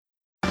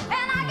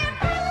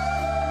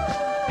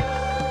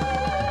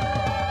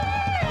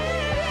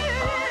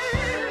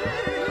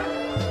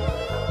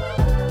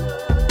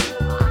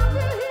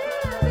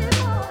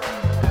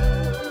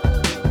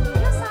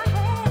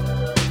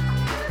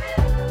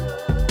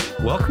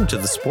Welcome to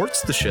the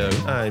Sports The Show.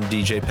 I'm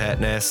DJ Pat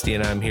Nasty,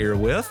 and I'm here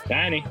with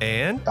Danny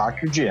and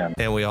Dr. Jim.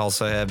 And we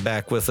also have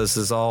back with us,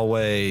 as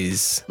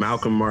always,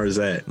 Malcolm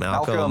Marzette.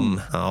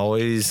 Malcolm. I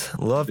always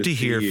love to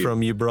hear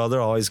from you, brother.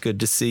 Always good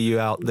to see you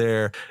out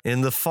there in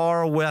the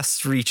far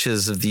west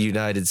reaches of the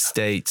United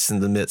States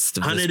in the midst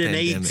of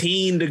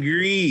 118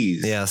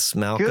 degrees. Yes,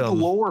 Malcolm. Good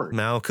Lord.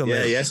 Malcolm.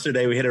 Yeah,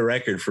 yesterday we hit a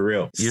record for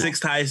real.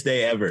 Sixth highest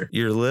day ever.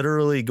 You're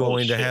literally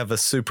going to have a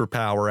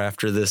superpower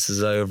after this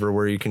is over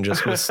where you can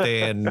just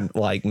withstand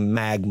like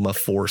magma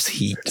force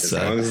heat. As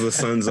long as the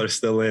suns are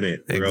still in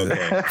it, we're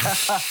okay.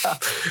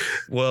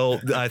 Well,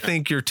 I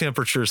think your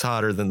temperature's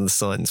hotter than the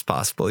sun's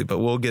possibly, but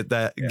we'll get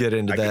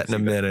into that in a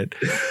minute.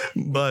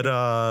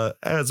 But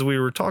as we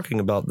were talking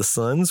about the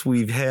Suns,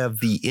 we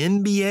have the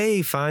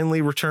NBA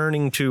finally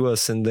returning to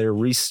us in their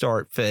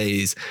restart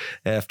phase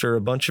after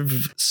a bunch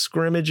of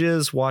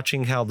scrimmages,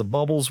 watching how the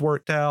bubbles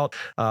worked out.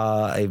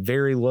 A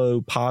very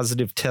low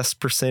positive test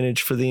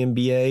percentage for the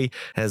NBA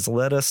has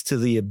led us to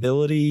the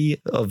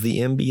ability of the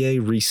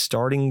NBA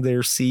restarting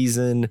their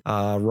season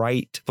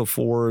right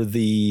before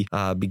the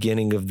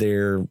beginning of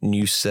their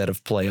new set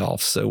of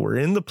playoffs. So we're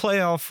in the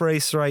playoff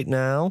race right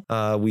now.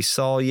 We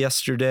saw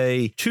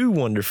yesterday two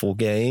wonderful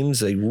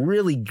games, a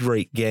really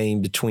great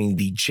game between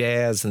the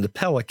Jazz and the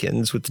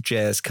Pelicans, with the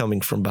Jazz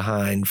coming from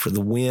behind for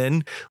the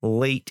win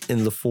late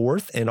in the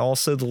fourth, and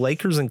also the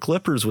Lakers and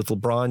Clippers with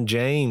LeBron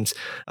James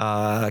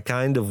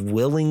kind of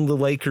willing the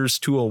Lakers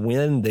to a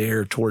win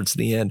there towards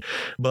the end.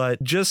 But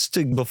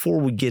before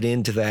we get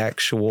into the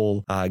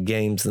actual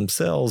games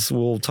themselves,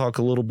 we'll talk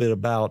a little bit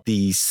about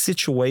the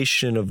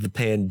situation of the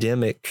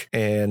pandemic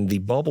and the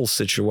bubble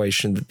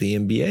situation that the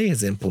NBA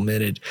has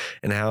implemented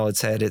and how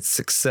it's had its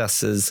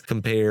successes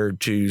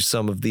compared to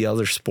some of the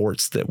other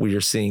sports that we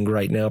are seeing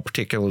right now,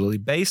 particularly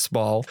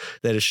baseball,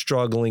 that is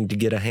struggling to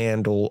get a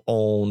handle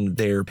on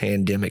their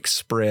pandemic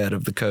spread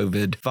of the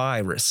COVID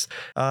virus.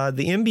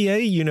 The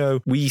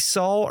NBA, we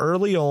saw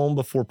early on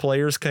before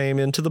players came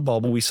into the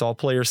bubble, we saw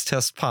players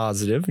test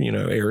positive.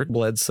 Eric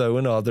Bledsoe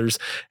and others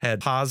had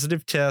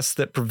positive tests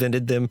that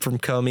prevented them from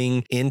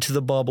coming into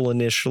the bubble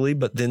initially,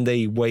 but then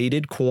they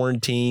waited,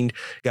 quarantined,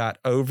 got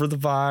over the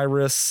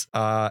virus,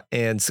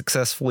 and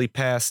successfully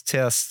passed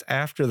tests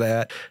after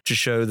that to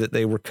show that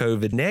they were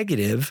COVID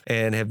negative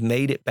and have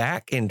made it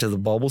back into the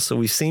bubble. So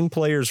we've seen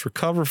players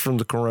recover from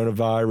the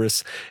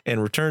coronavirus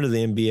and return to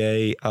the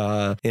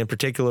NBA, in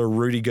particular,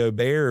 Rudy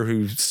Gobert,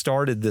 who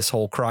started this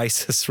whole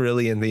crisis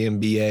really in the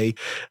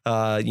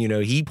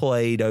NBA. He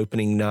played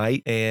opening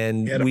night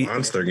and he had a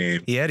monster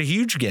game. He had a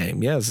huge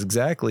game. Yes,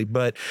 exactly.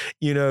 But,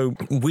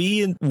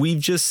 we've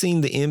just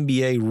seen the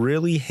NBA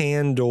really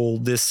handle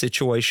this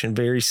situation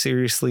very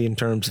seriously in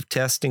terms of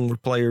testing, where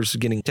players are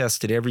getting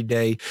tested every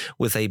day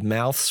with a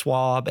mouth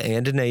swab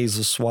and a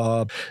nasal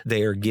swab.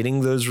 They are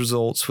getting those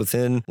results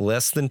within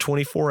less than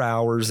 24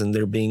 hours, and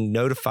they're being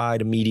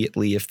notified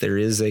immediately if there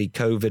is a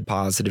COVID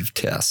positive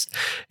test.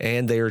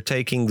 And they are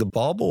taking the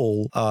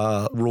bubble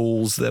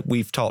rules that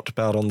we've talked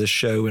about on this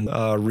show in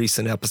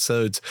recent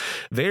episodes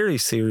very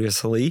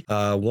seriously.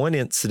 One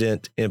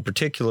incident in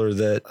particular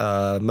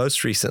that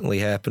most recently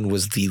happened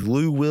was the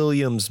Lou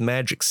Williams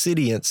Magic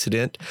City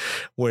incident,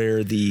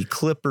 where the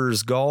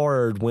Clippers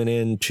guard went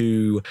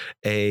into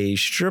a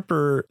strip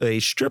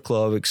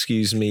club,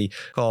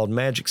 called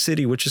Magic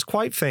City, which is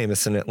quite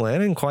famous in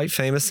Atlanta and quite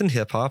famous in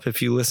hip hop.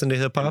 If you listen to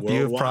hip hop,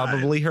 you have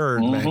probably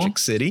heard Magic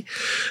City,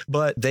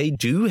 but they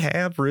do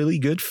have really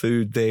good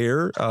food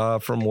there,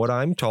 from what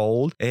I'm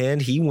told.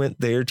 And he went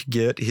there to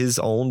get his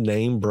own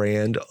name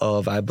brand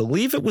of, I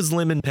believe it was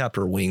lemon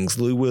pepper wings,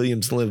 Lou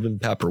Williams lemon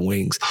pepper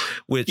wings,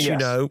 which,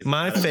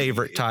 my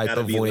favorite type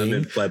of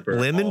wing,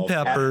 lemon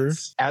pepper.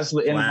 As the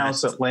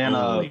in-house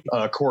Atlanta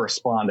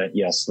correspondent,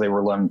 yes, they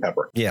were lemon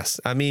pepper. Yes.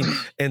 I mean,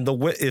 and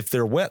if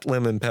they're wet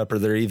lemon pepper,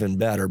 they're even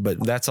better,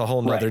 but that's a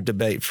whole nother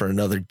debate for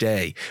another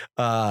day.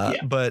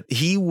 But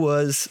he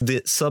was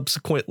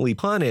subsequently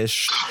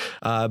punished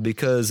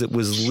because it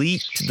was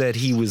leaked that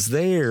he was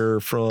there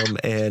from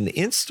an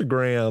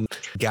Instagram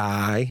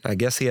guy. I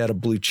guess he had a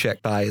blue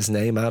check by his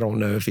name. I don't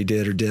know if he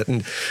did or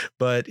didn't,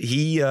 but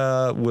he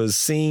was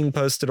seen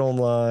posted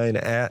online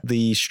at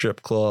the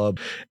strip club,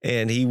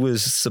 and he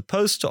was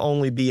supposed to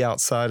only be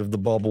outside of the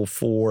bubble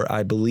for,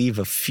 I believe,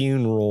 a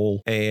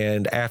funeral.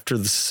 And after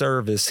the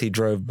service, he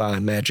drove by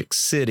Magic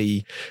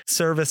City.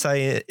 Service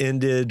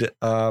ended,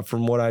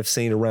 from what I've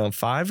seen, around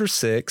 5 or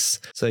 6.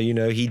 So,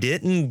 he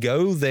didn't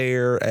go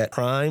there at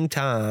prime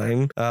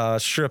time,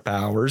 strip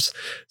hours.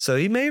 So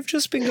he may have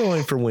just been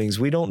going for wings.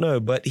 We don't know,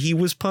 but he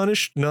was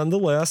punished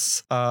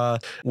nonetheless,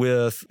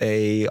 with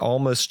a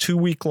almost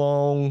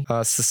 2-week-long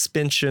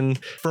suspension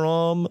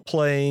from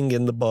playing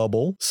in the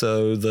bubble.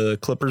 So the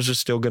Clippers are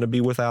still going to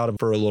be without him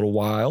for a little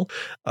while.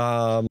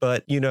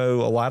 But,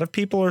 a lot of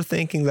people are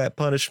thinking that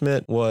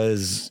punishment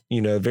was,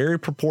 very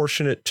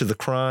proportionate to the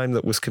crime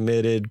that was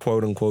committed,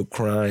 quote unquote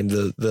crime,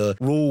 the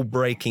rule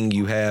breaking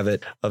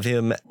of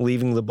him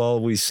leaving the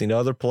bubble. We've seen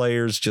other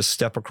players just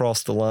step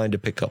across the line to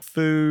pick up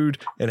food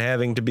and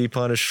having to be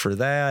punished for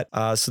that.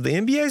 So the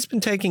NBA has been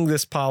taking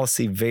this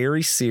policy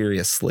very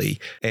seriously.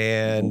 And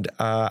And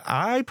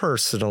I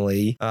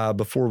personally,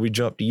 before we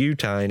jump to you,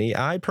 Tiny,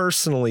 I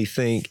personally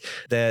think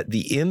that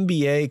the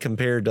NBA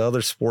compared to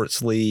other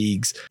sports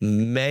leagues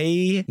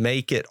may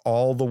make it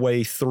all the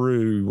way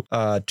through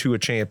to a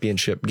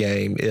championship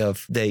game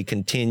if they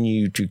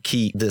continue to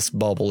keep this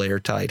bubble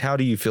airtight. How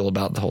do you feel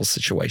about the whole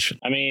situation?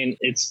 I mean,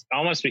 it's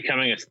almost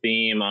becoming a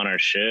theme on our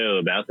show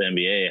about the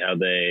NBA, how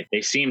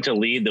they seem to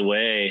lead the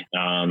way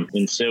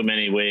in so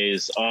many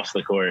ways off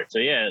the court. So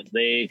yeah,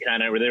 they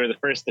were the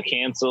first to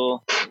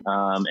cancel,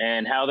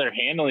 and how they're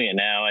handling it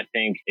now, I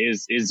think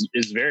is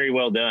very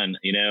well done.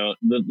 You know,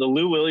 the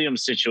Lou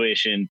Williams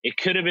situation, it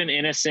could have been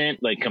innocent,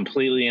 like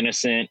completely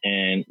innocent,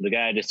 and the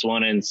guy just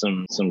wanted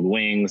some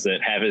wings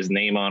that have his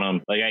name on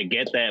them. Like, I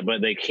get that,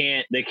 but they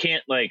can't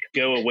like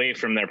go away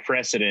from their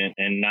precedent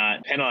and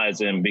not penalize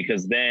him,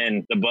 because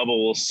then the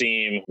bubble will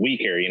seem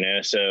weaker, you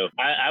know? So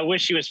I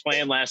wish he was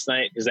playing last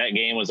night, because that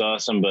game was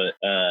awesome, but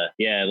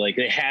yeah, like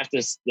they have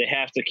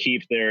to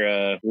keep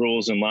their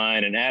rules in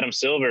line. And Adam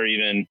Silver,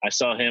 even, I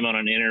saw him on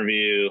an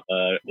interview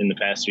in the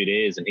past few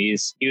days, and he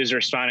was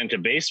responding to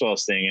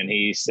baseball's thing, and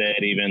he said,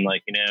 even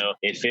like, you know,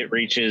 if it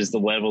reaches the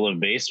level of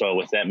baseball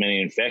with that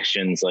many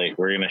infections, like,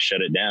 we're gonna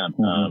shut it down.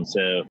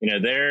 So, you know,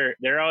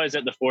 they're always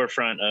at the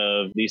forefront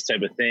of these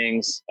type of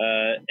things.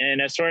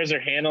 And as far as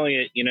they're handling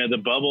it, you know, the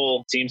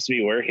bubble seems to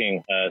be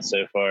working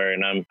so far,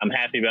 and I'm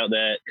happy about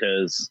that,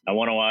 because I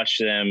want to watch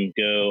them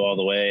go all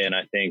the way. And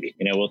I think,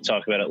 you know, we'll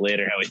talk about it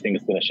later how we think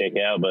it's going to shake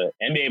out. But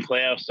NBA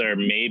playoffs are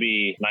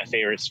maybe my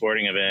favorite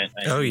sporting event.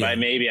 Oh, yeah. By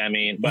maybe I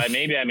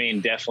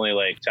mean definitely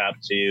like top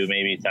 2,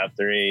 maybe top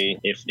 3,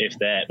 if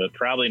that, but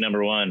probably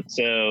number 1.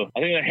 So I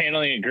think they're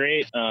handling it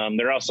great.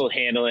 They're also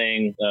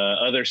handling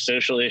other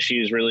social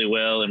issues really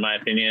well, in my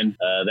opinion.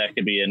 That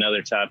could be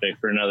another topic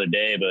for another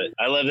day, but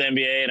I love the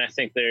NBA, and I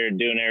think they're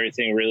doing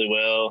everything really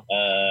well.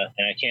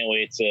 And I can't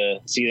wait to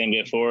see them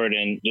go forward.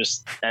 And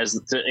just as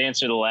to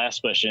answer the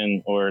last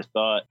question or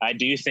thought, I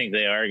do think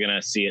they are going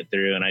to see it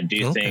through, and I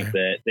do think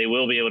that they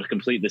will be able to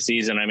complete the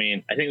season. I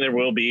mean, I think there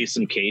will be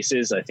some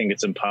cases. I think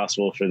it's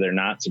impossible for there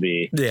not to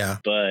be. Yeah.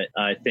 But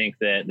I think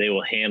that they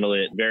will handle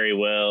it very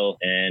well.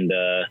 And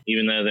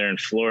even though they're in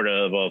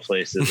Florida of all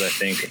places, I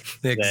think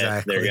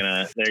exactly.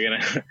 that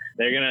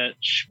they're gonna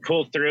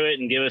pull through it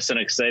and give us an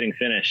exciting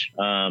finish.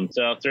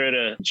 So I'll throw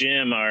to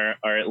Jim, our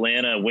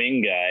Atlanta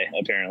wing guy,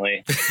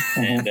 apparently,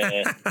 and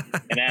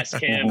ask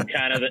him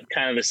kind of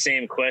the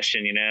same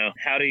question. You know,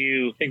 how do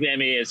you think the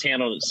NBA has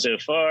handled it so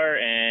far,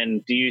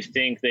 and do you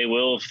think they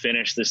will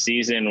finish the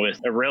season with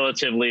a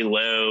relatively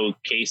low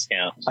case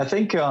count? I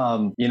think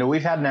you know,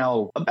 we've had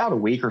now about a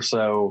week or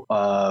so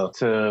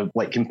to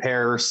like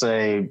compare,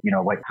 say, you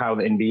know, like how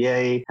the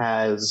NBA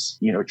has,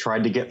 you know,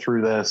 tried to get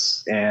through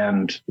this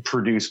and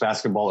produce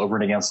basketball over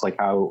and against like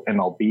how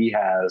MLB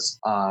has.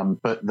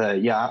 But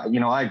you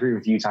know, I agree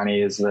with you,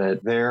 Tiny, is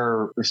that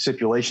their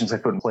stipulations they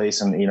put in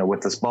place, and, you know,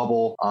 with this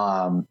bubble,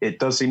 it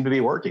does seem to be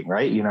working,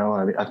 right? You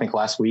know, I think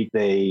last week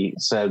they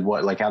said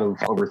like out of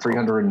over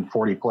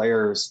 340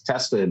 players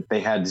tested, they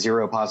had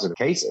 0 positive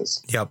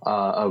cases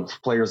of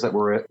players that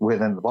were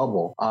within the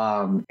bubble.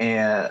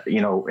 And,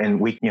 you know, and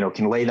we, you know,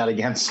 can lay that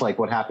against like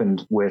what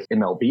happened with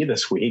MLB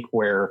this week,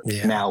 where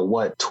now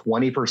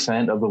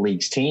 20% of the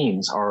league's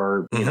teams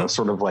are, you know,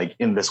 sort of like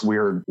in this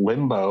weird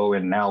limbo.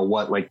 And now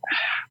like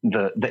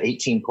the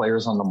 18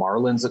 players on the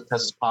Marlins that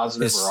tested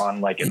positive are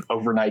on like an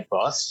overnight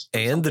bus.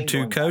 And the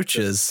 2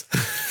 coaches.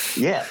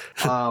 Yeah.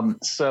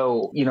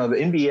 So, you know, the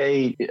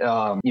NBA,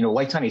 you know,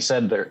 like Tiny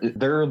said,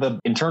 they're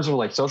in terms of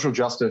like social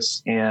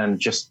justice and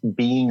just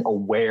being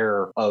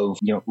aware of,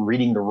 you know,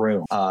 reading the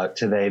room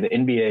today, the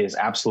NBA is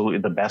absolutely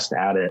the best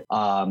at it.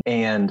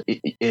 And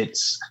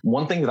it's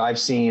one thing that I've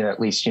seen, at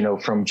least, you know,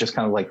 from just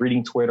kind of like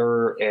reading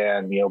Twitter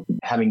and, you know,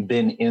 having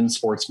been in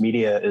sports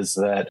media, is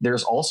that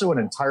there's also an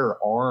entire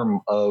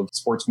arm of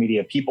sports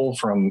media people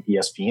from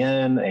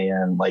ESPN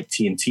and like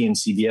TNT and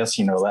CBS,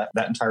 you know,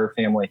 that entire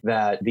family,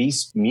 that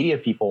these media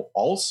people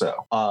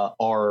also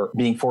are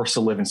being forced to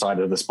live inside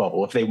of this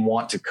bubble if they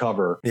want to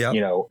cover,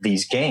 you know,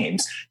 these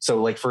games.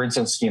 So like, for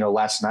instance, you know,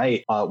 last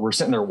night we're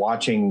sitting there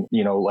watching,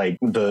 you know, like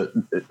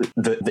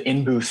the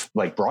in-booth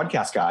like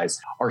broadcast guys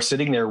are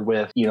sitting there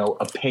with, you know,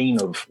 a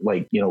pane of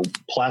like, you know,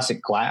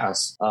 plastic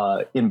glass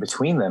in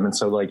between them. And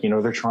so like, you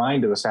know, they're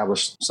trying to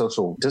establish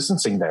social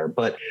distancing there.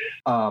 But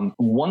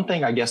one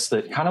thing I guess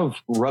that kind of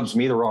rubs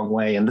me the wrong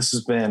way, and this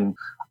has been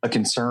a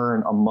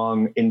concern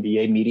among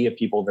NBA media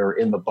people that are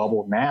in the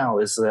bubble now,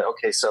 is that,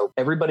 okay, so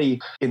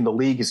everybody in the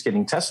league is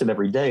getting tested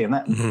every day, and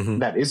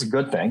that is a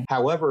good thing.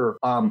 However,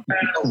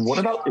 what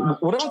about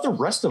the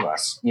rest of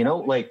us? You know,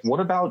 like,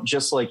 what about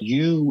just like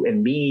you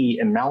and me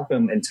and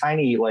Malcolm and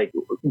Tiny? Like,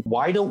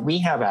 why don't we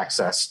have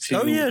access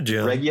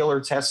to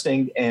regular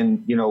testing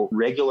and, you know,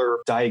 regular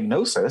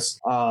diagnosis?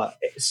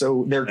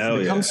 So there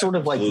becomes sort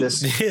of like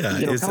this, you know,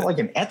 kind of like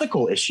an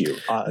ethical issue.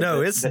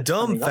 No, it's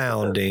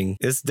dumbfounding.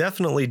 It's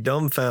definitely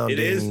dumbfounding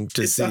dumbfounding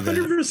to see that.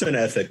 It's 100%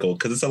 ethical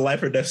because it's a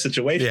life or death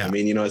situation. Yeah. I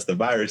mean, it's the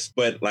virus.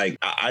 But like,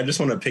 I just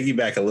want to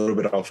piggyback a little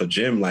bit off of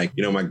Jim. Like,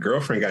 my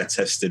girlfriend got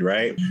tested,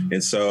 right?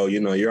 And so,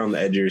 you're on the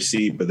edge of your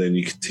seat, but then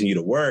you continue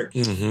to work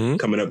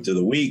coming up to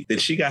the week. Then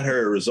she got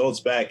her results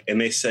back and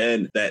they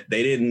said that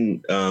they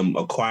didn't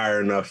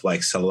acquire enough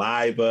like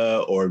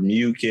saliva or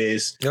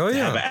mucus to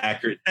have an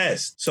accurate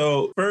test.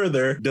 So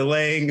further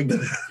delaying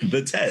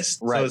the test.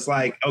 Right. So it's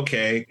like,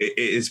 okay,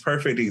 it's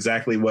perfect.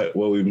 Exactly what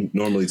we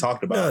normally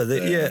talked about. No, the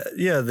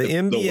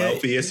NBA. The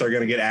wealthiest are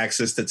going to get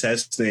access to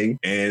testing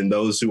and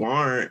those who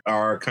aren't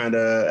are kind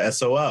of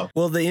SOL.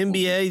 Well, the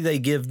NBA, they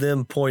give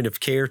them point of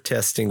care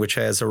testing, which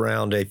has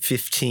around a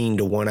 15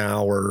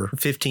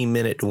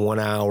 minute to 1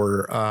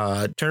 hour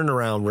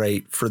turnaround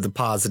rate for the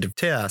positive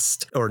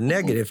test or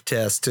negative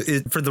test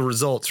for the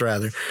results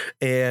rather.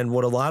 And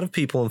what a lot of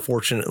people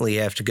unfortunately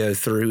have to go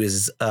through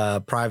is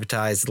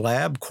privatized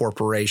lab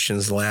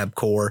corporations,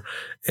 LabCorp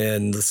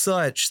and the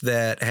such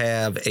that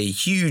have a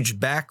huge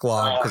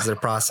backlog because they're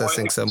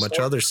processing so much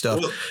other stuff.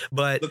 Well,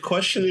 but the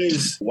question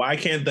is, why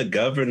can't the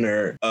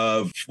governor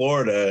of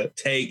Florida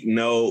take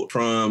note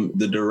from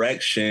the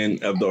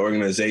direction of the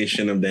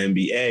organization of the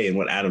NBA and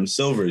what Adam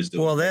Silver is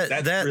doing? Well, that's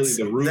really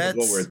the root of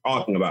what we're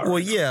talking about. Well,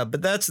 yeah,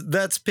 but that's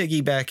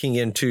piggybacking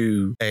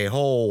into a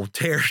whole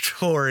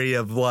territory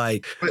of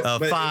like a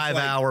 5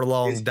 hour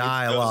long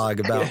dialogue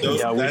about those,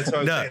 that's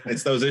what I'm saying.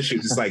 It's those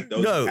issues. It's like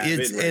those. No,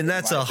 and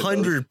that's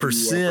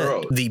 100%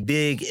 the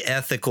big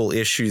ethical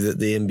issue that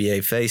the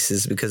NBA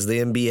faces because the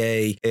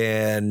NBA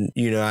and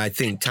I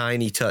think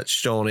Tiny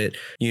touched on it.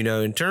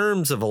 In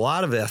terms of a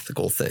lot of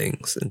ethical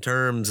things, in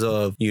terms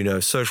of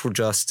social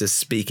justice,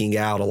 speaking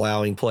out,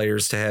 allowing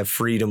players to have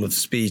freedom of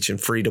speech and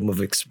freedom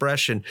of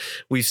expression,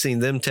 we've seen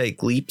them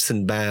take leaps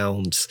and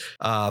bounds.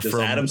 Does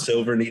Adam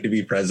Silver need to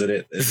be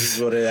president? This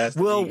is what it has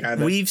to be, kind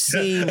of. We've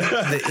seen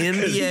the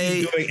NBA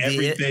he's doing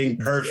everything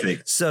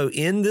perfect. So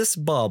in this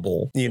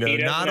bubble, he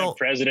doesn't have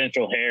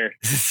presidential hair.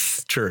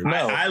 True. No,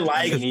 I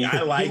like he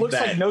looks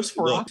that. like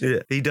Nosferatu.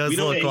 Yeah, he does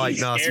look like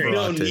Nosferatu. We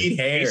don't need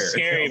hair. He's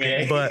scary,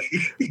 man.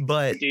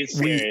 But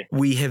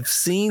we have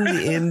seen the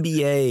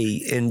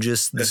NBA in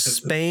just the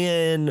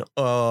span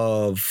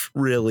of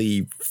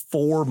really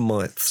 4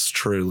 months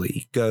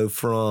truly go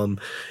from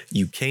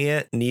you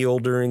can't kneel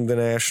during the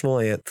national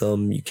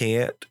anthem, you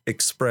can't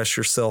express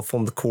yourself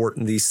on the court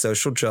in these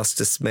social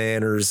justice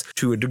manners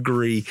to a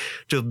degree,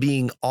 to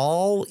being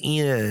all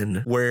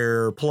in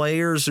where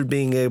players are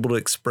being able to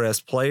express,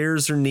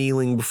 players are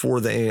kneeling before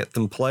the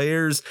anthem,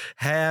 players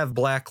have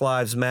Black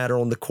Lives Matter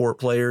on the court,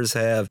 players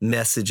have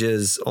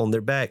messages on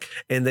their back,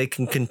 and they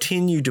can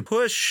continue to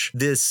push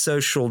this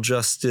social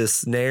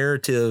justice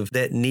narrative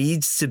that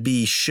needs to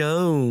be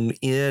shown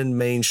in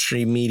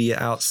mainstream media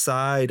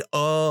outside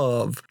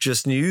of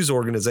just news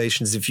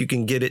organizations. If you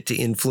can get it to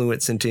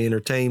influence into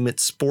entertainment,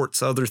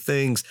 sports, other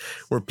things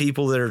where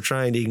people that are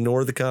trying to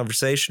ignore the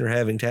conversation are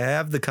having to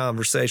have the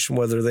conversation,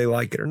 whether they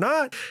like it or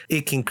not,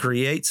 it can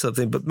create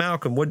something. But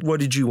Malcolm, what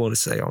did you want to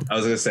say on that? I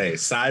was going to say,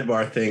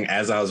 sidebar thing,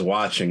 as I was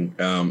watching,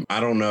 I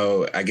don't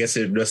know, I guess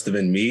it must have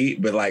been me,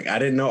 but like, I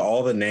didn't know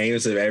all the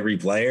names of every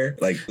player.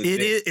 Like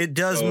it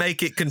does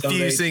make it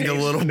confusing a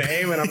little bit.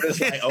 Name, and I'm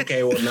just like,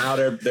 okay, well now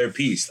they're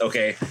pieced.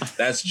 Okay,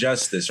 that's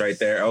justice right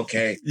there.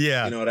 Okay,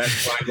 yeah,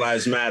 that's Black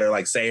Lives Matter.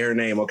 Like, say her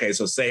name. Okay,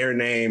 so say her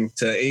name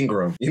to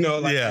Ingram.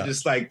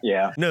 Just like,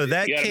 yeah, no,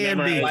 that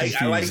can be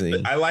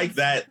confusing. I like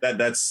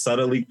that's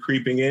subtly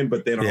creeping in,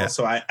 but then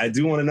also I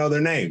do want to know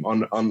their name on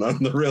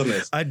the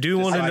realness. I do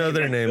want to know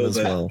their name as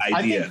well.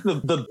 Idea. I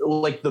think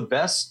the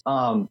best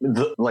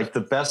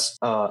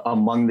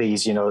among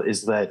these,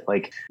 is that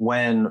like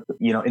when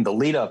in the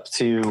lead up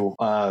to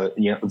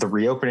the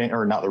reopening,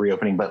 or not the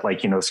reopening, but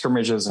like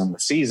scrimmages in the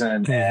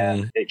season,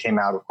 and it came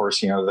out, of course,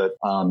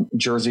 that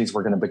jerseys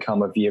were going to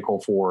become a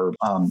vehicle for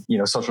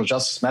social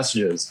justice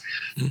messages.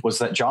 Was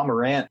that John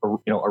Morant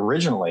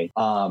originally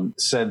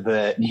said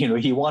that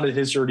he wanted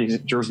his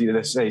jersey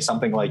to say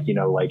something like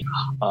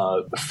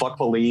fuck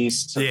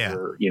police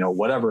or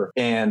whatever,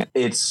 and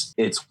it's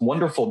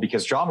wonderful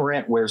because John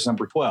Morant wears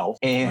number 12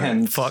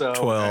 and fuck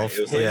 12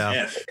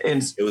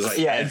 and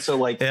so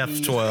like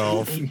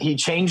F12 he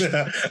changed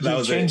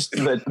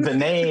the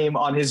name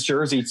on his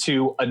jersey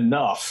to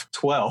enough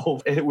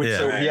 12, which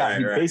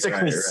he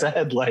basically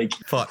said like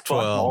fuck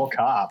 12 all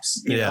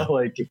cops,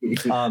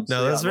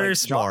 that's very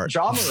smart.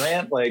 John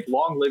Morant, like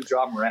long live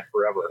John Morant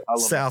forever. I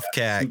love South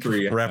CAC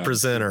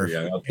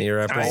representer. He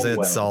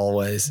represents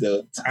always.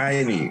 So,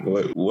 Tiny,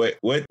 what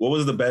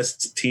was the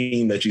best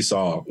team that you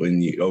saw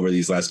over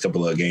these last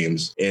couple of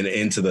games and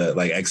into the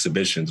like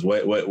exhibitions?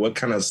 What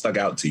kind of stuck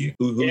out to you?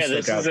 Who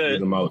stuck out to you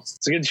the most?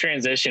 It's a good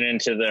transition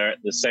into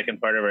the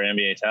second part of our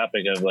NBA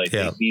topic of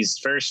these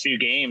first few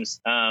games.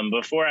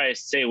 Before I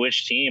say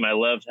which team, I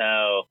loved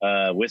how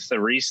with the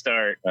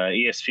restart,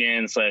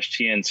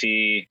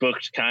 ESPN/TNT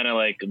booked kind of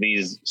like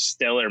these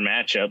stellar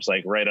matchups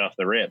like right off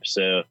the rip.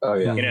 So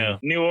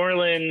New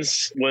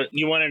Orleans,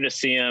 you wanted to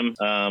see them,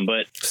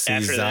 but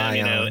after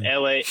Zion.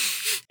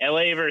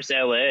 LA versus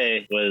LA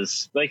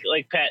was like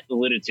Pat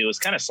alluded to, it was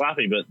kind of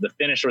sloppy, but the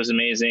finish was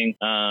amazing. amazing.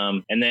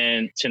 And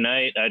then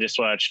tonight I just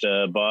watched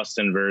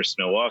Boston versus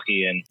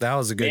Milwaukee, and that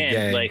was a good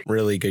game. Like,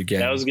 really good game.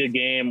 That was a good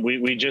game.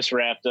 We just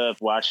wrapped up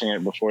watching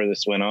it before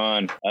this went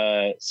on.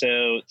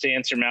 So to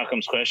answer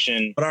Malcolm's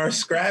question, but our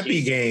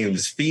scrappy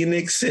games,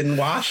 Phoenix and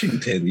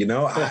Washington, you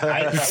know,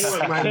 I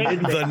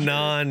the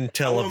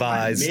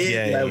non-televised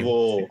game,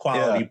 level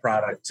quality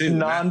product too,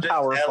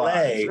 non-power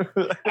LA.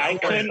 I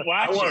couldn't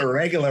watch it. I want a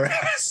regular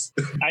ass.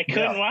 I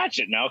couldn't watch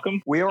it,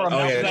 Malcolm. We are.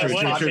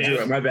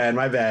 True. My bad.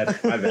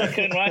 I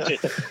couldn't watch it.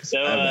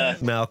 So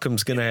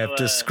Malcolm's gonna have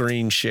to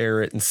screen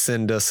share it and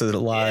send us a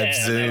live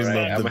Zoom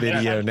of the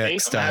video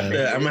next time.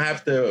 I'm gonna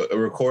have to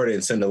record it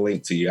and send a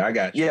link to you. I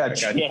got you. Yeah,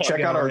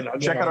 check out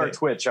our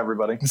Twitch,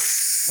 everybody.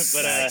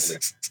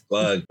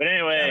 But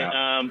anyway,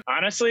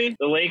 honestly,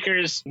 the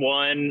Lakers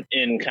won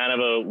in kind of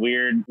a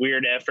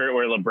weird effort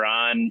where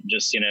LeBron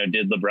just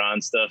did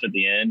LeBron stuff at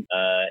the end.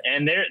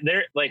 And they're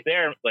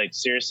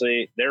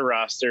seriously, their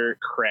roster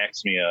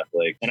cracks me up.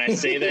 Like, and I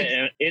say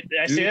that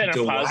in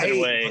a positive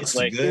way.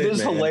 Like, it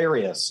is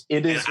hilarious.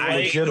 It is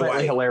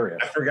legitimately hilarious.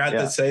 I forgot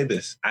to say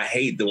this. I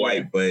hate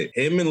Dwight, but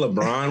him and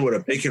LeBron with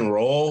a pick and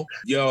roll,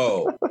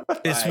 yo.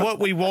 It's what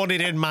we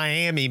wanted in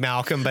Miami,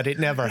 Malcolm, but it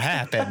never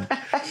happened.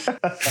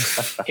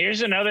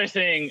 Here's another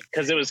thing,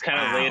 because it was kind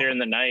of later in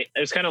the night. It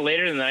was kind of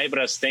later in the night, but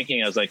I was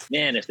like,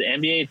 man, if the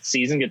NBA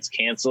season gets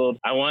canceled,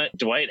 I want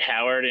Dwight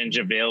Howard and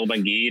JaVale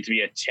McGee to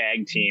be a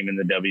tag team in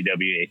the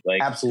WWE.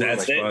 Like, absolutely,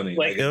 that's funny.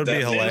 Like, it would be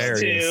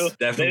hilarious.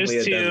 Definitely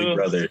a Dudley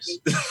brothers.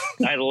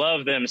 I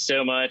love them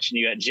so much. And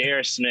you got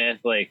J.R. Smith,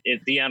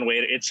 Deion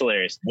Waiters. It's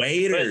hilarious.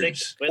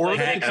 Waiters.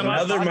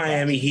 Another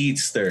Miami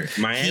Heatster.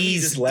 Miami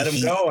just let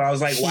him go. And I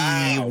was like,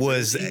 wow.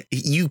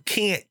 You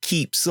can't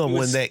keep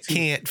someone that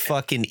can't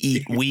fucking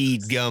eat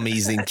weed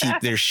gummies and keep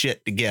their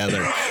shit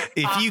together.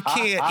 If you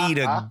can't eat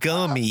a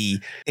gummy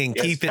and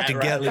keep it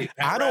together,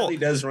 I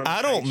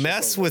don't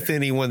mess with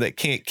anyone that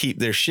can't keep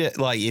their shit.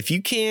 Like, if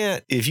you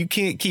can't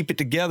keep it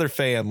together,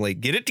 family,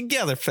 get it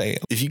together, fam.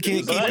 If you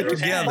can't keep it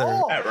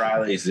together. Pat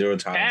Riley, zero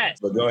tolerance.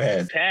 But go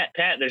ahead. Pat,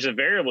 there's a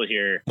variable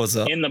here. What's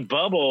up? In the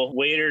bubble,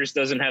 Waiters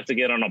doesn't have to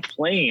get on a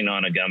plane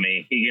on a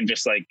gummy. He can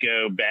just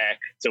go back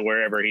to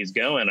wherever he's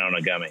going on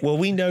a gummy. Well,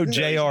 we know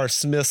J.R.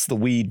 Smith's the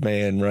weed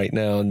man right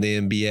now in the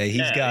NBA.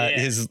 He's got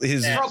his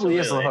probably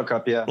is the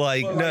hookup, yeah.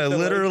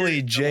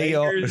 Literally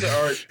J.R.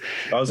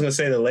 I was gonna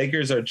say the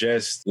Lakers are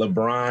just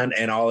LeBron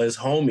and all his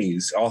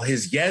homies, all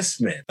his yes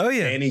men. Oh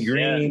yeah, Danny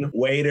Green,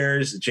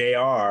 Waiters,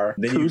 J.R.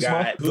 Then Kuzma, you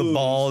got the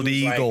bald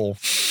eagle.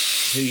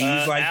 He's the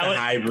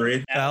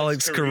hybrid.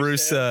 Alex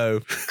Caruso.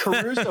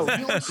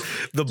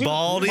 The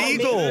bald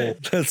eagle.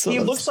 He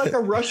looks like a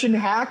Russian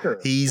hacker.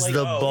 He's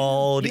the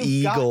bald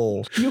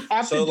eagle. You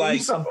have to do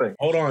something.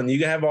 Hold on.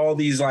 You have all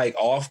these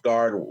off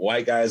guard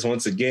white guys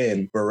once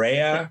again.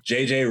 Berea,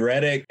 JJ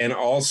Redick, and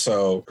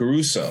also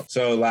Caruso.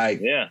 So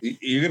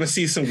you're gonna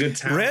see some good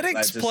talent.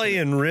 Redick's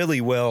playing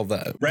really well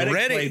though.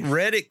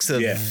 Redick's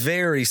a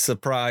very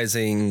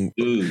surprising.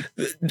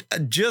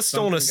 Just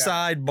on a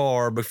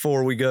sidebar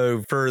before we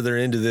go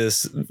further into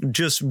this,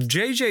 just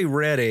JJ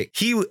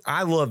Redick,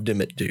 I loved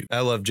him at Duke. I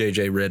love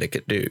JJ Redick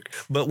at Duke.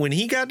 But when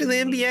he got to the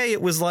NBA,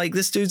 it was like,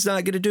 this dude's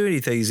not going to do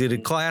anything. He's a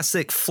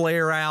classic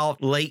flare out,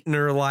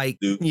 Leitner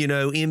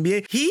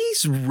NBA.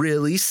 He's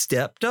really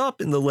stepped up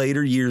in the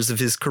later years of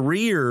his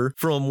career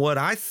from what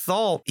I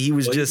thought he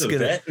was just going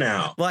to.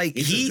 Now.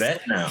 He's a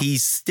vet now.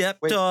 He's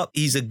stepped up.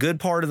 He's a good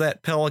part of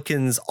that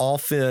Pelicans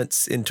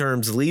offense in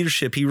terms of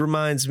leadership. He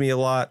reminds me a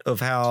lot of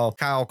how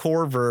Kyle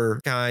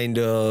Korver kind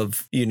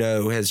of,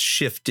 has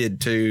shifted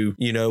to,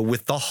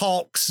 with the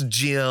Hawks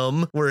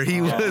gym where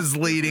he was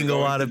leading a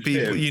lot of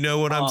people. You know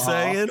what I'm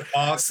saying?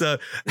 Hawks. So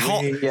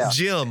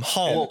Jim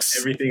Hawks.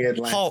 Everything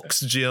Atlanta. Hawks,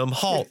 Jim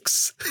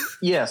Hawks.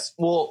 Yes.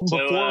 Well,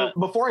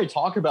 before I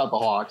talk about the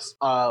Hawks,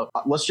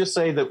 let's just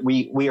say that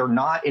we are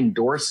not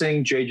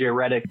endorsing JJ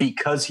Redick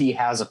because he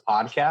has a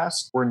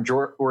podcast.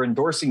 We're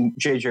endorsing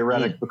JJ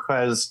Redick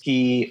because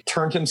he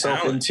turned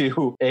himself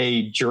into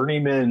a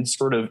journeyman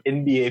sort of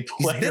NBA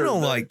player. He's been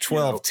on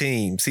 12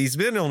 teams. He's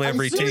been on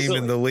every team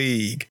in the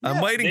league. Yeah.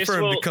 I'm waiting for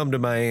him to come to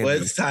Miami.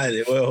 Let's tie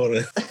it. Well, hold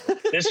on.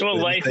 This will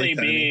likely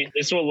be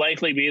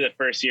the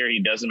first year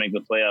he doesn't make the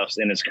playoffs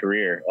in his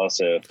career.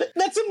 Also,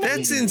 that's amazing.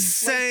 That's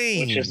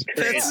insane.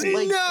 That's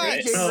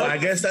nuts. No, I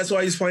guess that's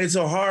why he's playing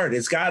so hard.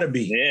 It's got to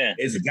be. Yeah,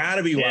 it's got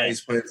to be why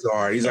he's playing so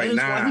hard. He's like,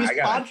 nah, he's I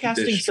got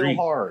podcasting so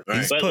hard.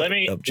 Right. But let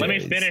me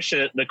finish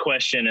the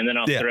question and then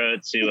I'll throw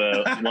it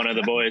to one of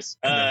the boys.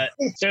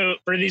 So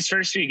for these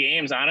first few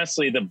games,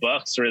 honestly, the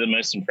Bucks were the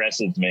most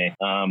impressive to me.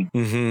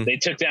 They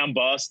took down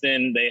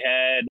Boston.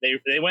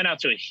 They went out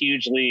to a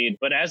huge lead,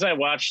 but as I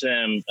watched them,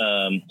 them,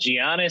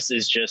 Giannis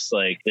is just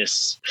like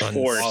this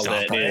force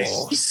that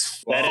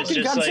is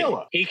just Godzilla.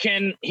 Like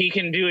he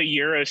can do a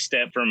Euro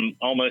step from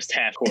almost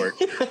half court.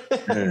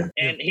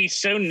 And he's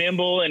so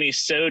nimble and he's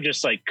so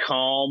just like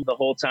calm the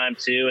whole time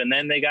too. And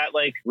then they got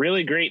like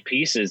really great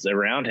pieces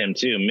around him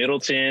too.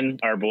 Middleton,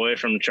 our boy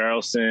from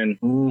Charleston,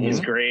 is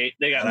great.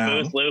 They got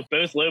both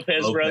Lopez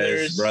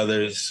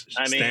brothers.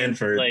 I mean,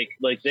 Stanford.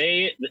 like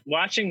they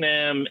watching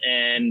them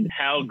and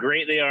how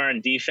great they are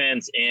on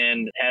defense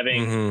and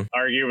having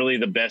arguably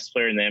the best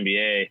player in the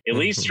NBA. At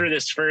least for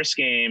this first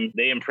game,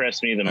 they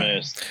impressed me the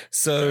most.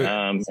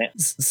 So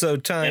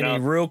Tiny,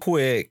 real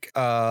quick,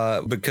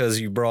 because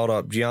you brought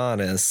up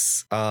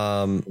Giannis,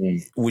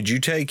 would you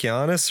take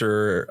Giannis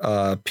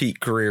or peak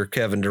career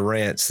Kevin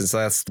Durant, since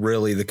that's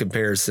really the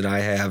comparison I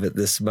have at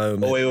this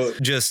moment?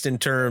 Wait. Just in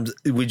terms,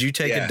 would you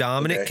take a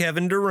dominant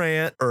Kevin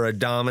Durant or a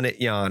dominant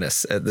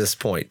Giannis at this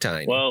point,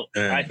 Tiny? Well,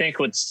 I think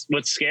what's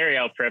scary,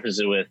 I'll preface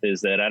it with,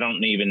 is that I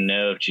don't even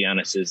know if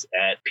Giannis is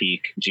at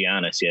peak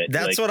Giannis yet.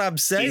 That's what I'm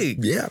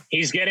saying.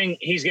 He's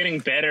getting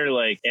better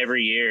like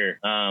every year.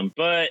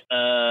 But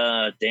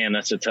damn,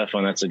 that's a tough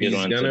one. That's a good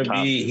one.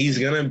 He's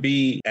gonna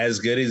be as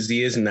good as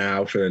he is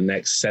now for the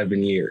next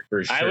 7 years.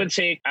 For sure.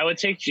 I would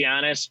take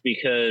Giannis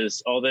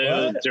because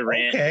although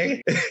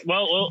Durant,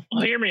 well,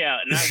 hear me out.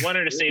 And I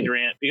wanted to say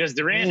Durant because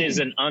Durant is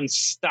an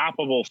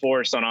unstoppable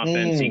force on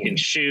offense. He can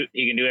shoot.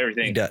 He can do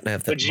everything. He doesn't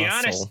have that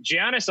muscle.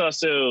 Giannis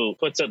also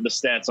puts up the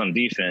stats on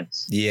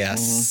defense.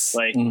 Yes.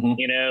 Like,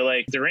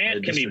 like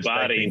Durant can be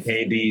bodied.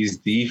 KD's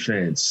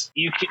defense.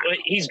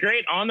 He's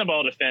great on the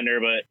ball defender,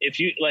 but if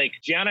you like,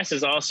 Giannis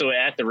is also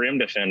at the rim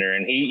defender,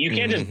 and you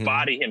can't just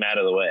body him out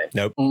of the way.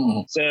 Nope.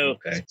 So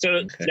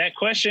that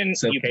question,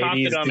 you popped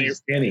it on me.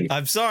 Skinny.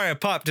 I'm sorry I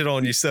popped it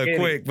on you so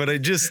quick, but it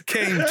just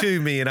came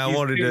to me, and I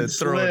wanted to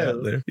throw it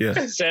out there.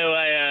 Yeah. So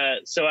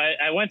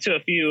I went to a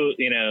few,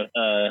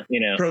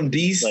 from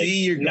DC, like,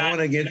 you're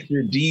going against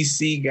your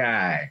DC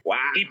guy. Wow.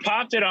 He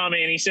popped it on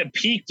me, and he said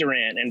peak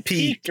Durant, and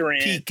peak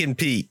Durant.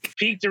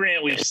 Peak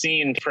Durant, we've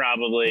seen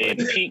probably.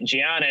 Peak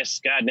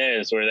Giannis, God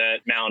knows where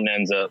that mountain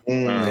ends up.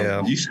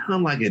 You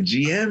sound like a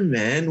GM,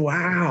 man.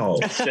 Wow.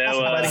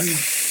 So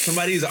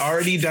somebody's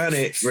already done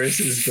it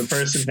versus the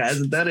person who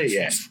hasn't done it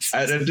yet.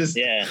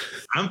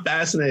 I'm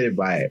fascinated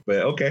by it, but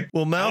okay.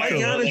 Well, Malcolm,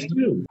 I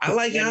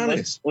like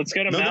Giannis. Let's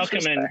go to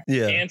Malcolm and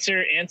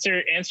answer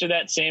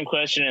that same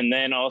question, and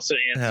then also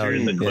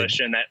answer the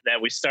question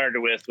that we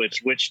started with,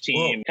 which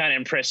team kind of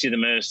impressed you the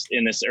most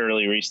in this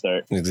early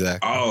restart?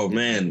 Exactly. Oh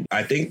man,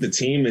 I think the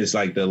team is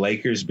like the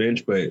Lakers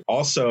bench, but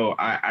also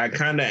I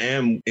kind of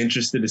am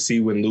interested to see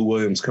when Lou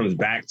Williams comes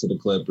back to the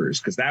Clippers,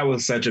 because that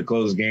was such a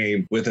close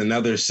game with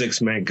another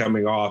 6-man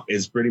coming off.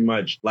 It's pretty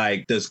much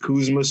like, does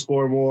Kuzma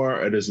score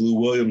more or does Lou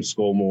Williams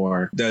score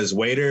more? Does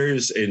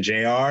Waiters and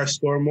JR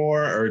score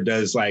more, or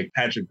does like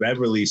Patrick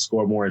Beverly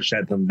score more and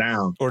shut them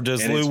down? Or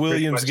does Lou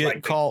Williams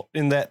get caught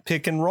in that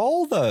pick and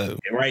roll though?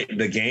 Right.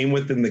 The game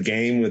within the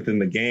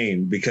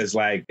game, because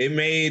like it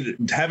made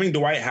having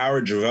Dwight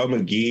Howard,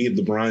 JaVale McGee,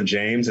 LeBron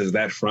James as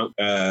that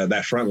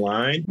front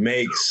line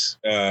makes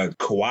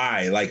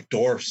Kawhi like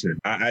Dorfson.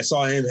 I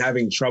saw him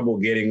having trouble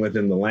getting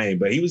within the lane,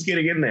 but he was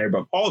getting in there.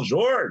 But Paul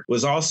George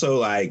was also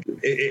like,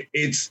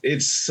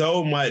 it's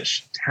so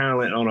much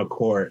talent on a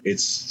court.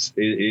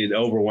 It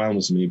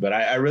overwhelms me, but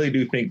I really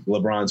do think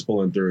LeBron's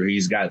pulling through.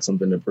 He's got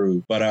something to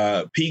prove.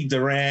 But peak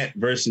Durant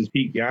versus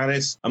peak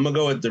Giannis, I'm gonna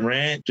go with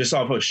Durant just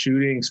off of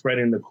shooting,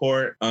 spreading the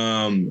court.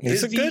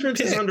 His defense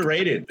is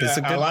underrated.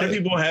 A lot of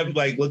people have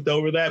like looked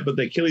over that, but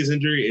the Achilles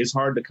injury is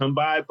hard to come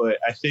by. But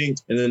I think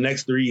in the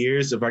next 3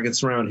 years, if I can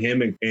surround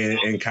him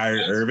and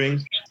Kyrie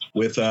Irving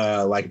with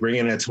like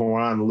bringing a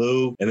Tyronn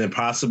Lue and then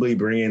possibly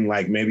bringing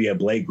like maybe a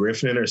Blake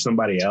Griffin or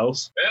somebody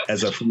else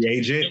as a free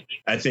agent,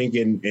 I think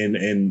in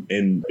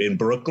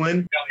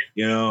Brooklyn,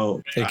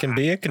 it can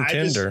be a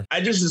contender.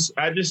 I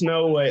just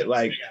know what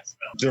like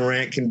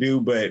Durant can do,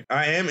 but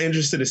I am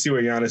interested to see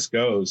where Giannis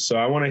goes. So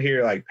I want to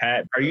hear like,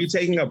 Pat, are you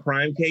taking a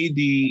prime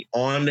KD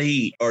on the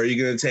Heat, or are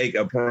you going to take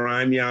a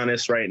prime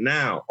Giannis right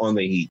now on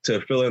the Heat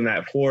to fill in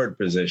that forward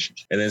position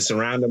and then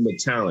surround them with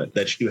talent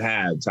that you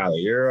have? Tyler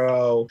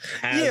Hero,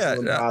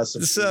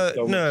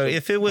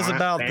 if it was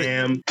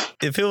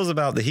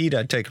about the Heat,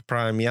 I'd take a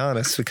prime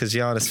Giannis because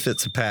Giannis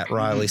fits a Pat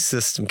Riley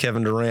system.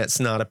 Kevin Durant's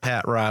not a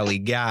Pat Riley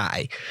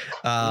guy.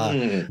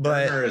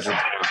 But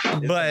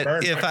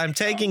if I'm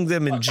taking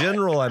them in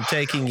general, I'm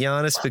taking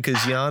Giannis because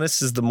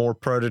Giannis is the more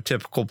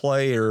prototypical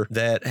player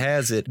that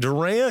has it.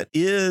 Durant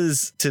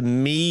is, to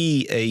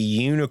me, a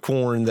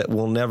unicorn that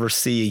we'll never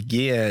see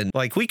again.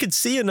 Like, we could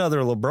see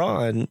another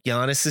LeBron.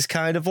 Giannis is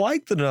kind of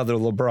like another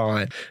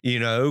LeBron.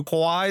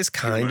 Kawhi's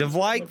kind of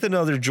like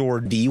another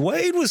Jordan.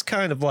 D-Wade was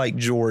kind of like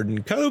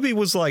Jordan. Kobe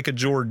was like a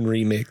Jordan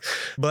remix.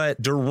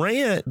 But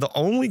Durant, the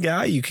only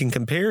guy you can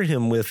compare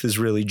him with is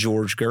really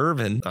George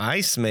Gervin,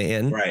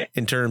 Iceman,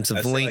 in terms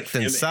of length length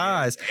and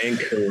size. And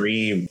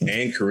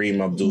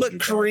Kareem Abdul. But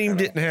Kareem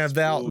didn't have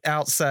that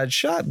outside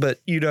shot. But,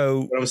 you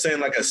know. But I'm saying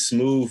like a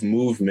smooth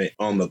movement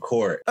on the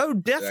court. Oh,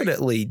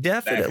 definitely. Like,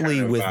 Definitely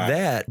kind of with vibe.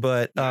 That.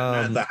 But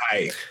not the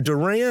height.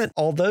 Durant,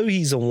 although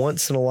he's a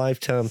once in a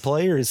lifetime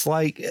player, it's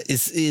like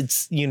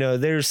it's you know,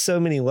 there's so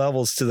many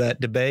levels to that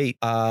debate.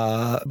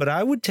 But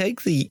I would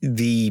take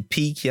the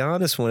peak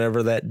Giannis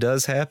whenever that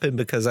does happen,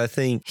 because I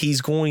think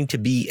he's going to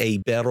be a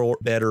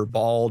better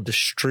ball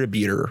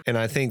distributor. And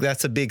I think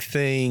that's a big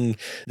thing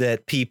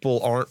that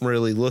people aren't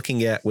really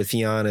looking at with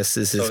Giannis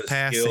is his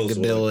passing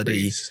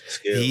ability.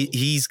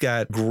 He's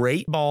got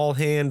great ball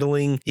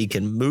handling. He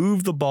can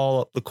move the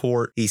ball up the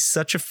court. He's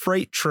such a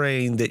freight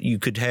train that you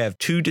could have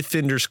two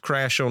defenders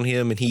crash on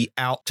him and he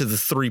out to the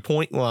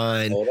 3-point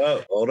line.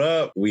 Hold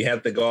up. We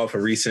have to go off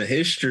of recent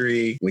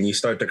history. When you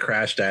start to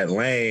crash that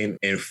lane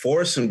and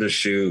force him to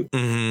shoot,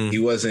 he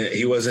wasn't.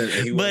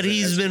 But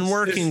he's been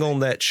working on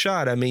that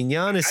shot. I mean,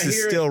 Giannis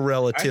is still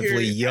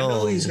relatively young. I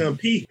know he's going to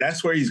peak.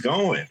 That's where he's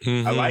going.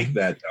 I like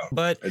that, though.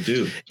 But I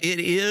do. It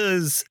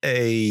is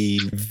a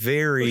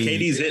very... But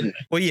KD's hitting it.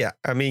 Well, yeah.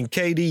 I mean,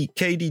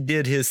 KD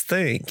did his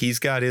thing. He's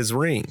got his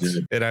rings.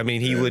 And I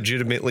mean, he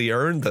legitimately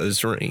earned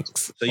those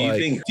rings. So do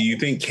you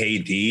think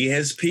KD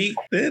has peaked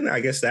then? I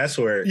guess that's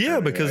where... Yeah,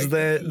 because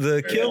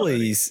the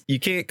Achilles, you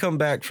can't come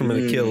back from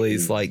an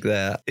Achilles like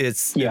that.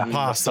 It's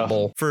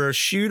impossible. For a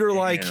shooter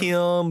like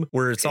him,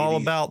 where it's all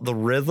about the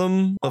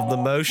rhythm of the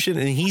motion,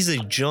 and he's a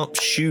jump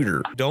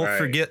shooter. Don't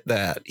forget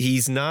that.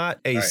 He's not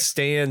a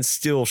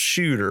standstill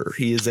shooter.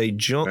 He is a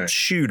jump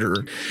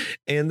shooter.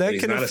 And that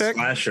can affect...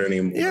 a slasher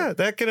anymore. Yeah,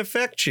 that can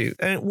affect you.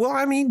 And well,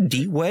 I mean,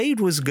 D Wade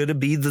was going to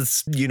be the,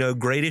 you know,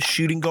 greatest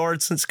shooting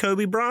guard since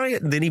Kobe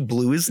Bryant, and then he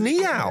blew his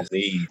knee out.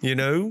 You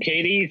know?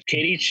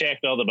 KD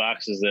checked all the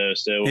boxes though.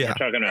 So when we're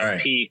talking about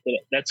peak,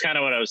 that's kind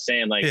of what I was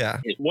saying. Like,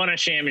 won a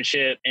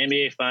championship,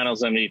 NBA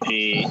Finals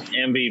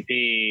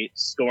MVP,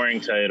 scoring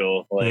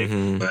title. Like,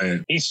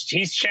 he's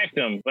checked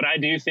them, but I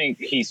do think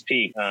he's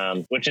peaked,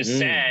 which is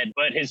sad.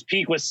 But his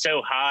peak was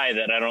so high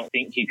that I don't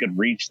think he could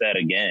reach that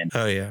again.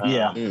 Oh yeah,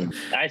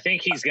 I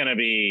think he's gonna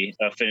be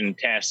a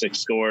fantastic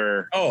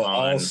scorer.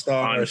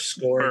 All-star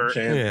scorer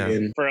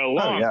champion for a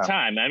long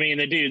time. I mean,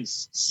 the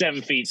dude's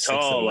 7 feet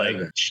tall, 6'11".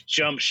 Like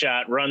jump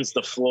shot, runs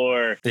the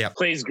floor,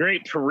 plays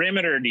great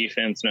perimeter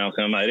defense.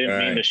 Malcolm, I didn't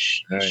mean to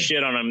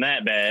shit on him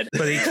that bad,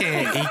 but he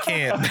can't.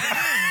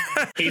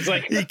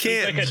 He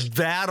can't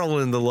battle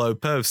in the low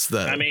post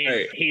though. I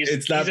mean,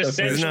 he's not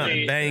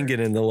banging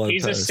in the low post.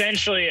 He's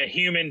essentially a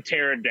human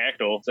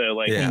pterodactyl, so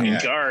like he can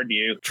guard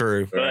you.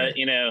 True, but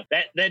you know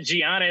that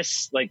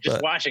Giannis, like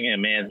just watching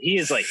him, man, he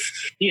is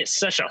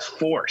such a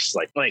force.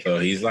 Like so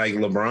he's like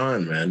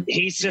LeBron, man.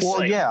 He's just oh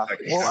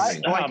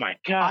my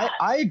god.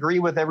 I agree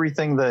with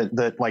everything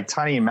that like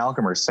Tiny and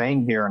Malcolm are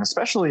saying here, and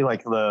especially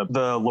like the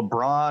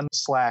LeBron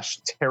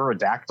 /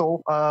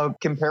 pterodactyl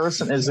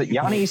comparison is that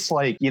Giannis,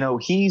 like, you know,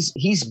 he's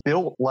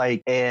built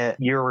like a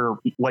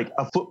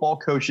football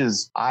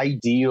coach's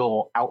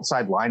ideal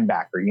outside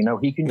linebacker. You know,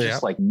 he can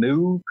just like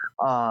move.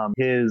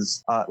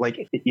 His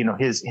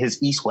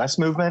east-west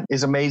movement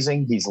is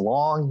amazing. He's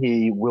long.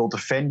 He will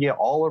defend you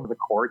all over the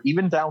court,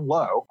 even down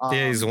low.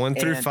 He's 1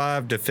 through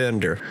 5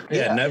 defender.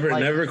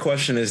 Never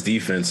question his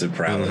defensive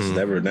prowess.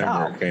 Never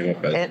came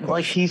up as and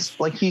like he's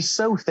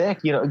so thick,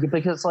 you know,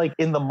 because like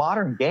in the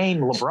modern game,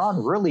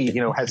 LeBron really,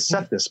 you know, has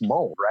set this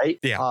mold, right?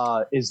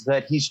 Is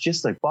that he's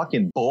just a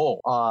fucking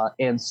bull.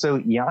 And so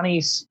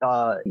Giannis,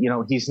 you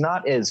know, he's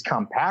not as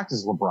compact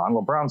as LeBron.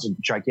 LeBron's a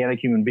gigantic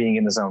human being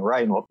in his own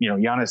right. And, you know,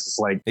 Giannis is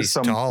like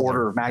some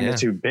order of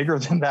magnitude bigger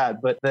than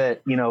that. But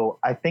that, you know,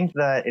 I think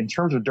that in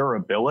terms of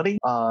durability,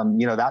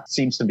 you know, that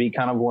seems to be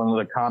kind of one of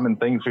the common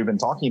things we've been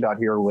talking about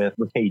here with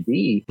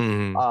KD,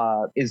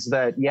 is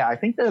that, I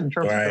think that in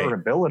terms of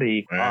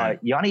durability,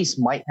 Giannis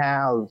might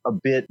have a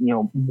bit, you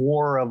know,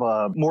 more of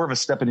a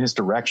step in his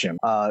direction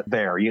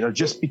there, you know,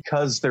 just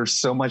because there's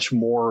so much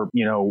more,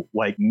 you know,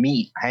 like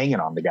meat hanging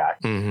on the guy.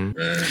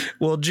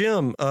 Well,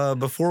 Jim,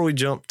 before we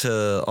jump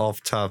to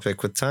off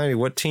topic with Tiny,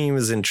 what team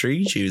has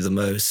intrigued you the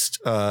most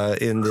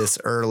in this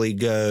early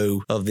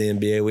go of the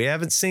NBA? We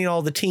haven't seen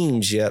all the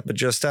teams yet, but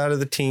just out of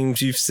the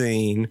teams you've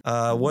seen,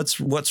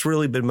 what's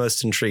really been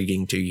most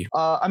intriguing to you?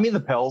 I mean, the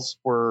Pels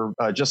were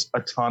just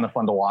a ton of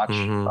fun to watch.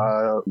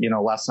 You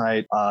know, last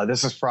night,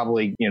 this is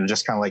probably, you know,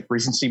 just kind of like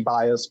recency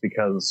bias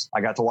because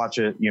I got to watch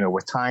it, you know,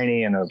 with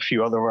Tiny and a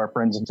few other of our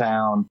friends in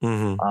town.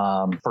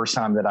 First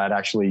time that I'd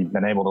actually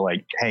been able to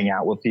like hang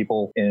out with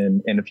people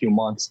in a few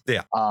months.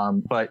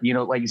 But you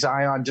know, like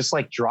Zion just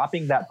like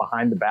dropping that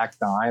behind the back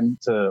dime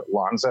to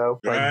Lonzo,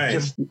 like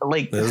just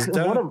like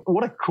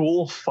what a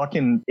cool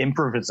fucking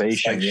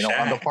improvisation, like, you know,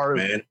 Shaq, on the part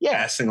of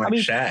passing like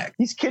Shaq.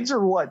 These kids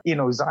are what, you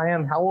know,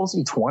 Zion, how old is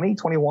he? 20,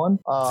 21?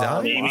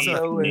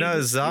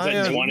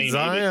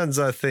 Zion's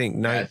I think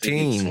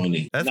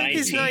 19. I think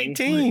he's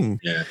 19.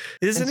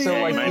 Isn't he?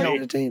 So, like,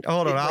 19?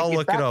 Hold on, I'll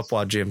look it up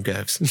while Jim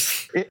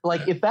goes.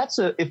 If that's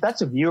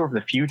a view of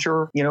of the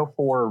future,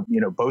 for,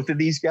 both of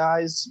these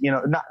guys,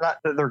 not that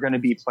they're going to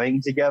be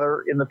playing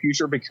together in the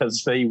future,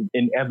 because they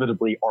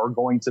inevitably are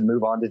going to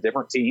move on to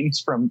different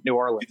teams from New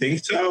Orleans. You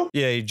think so?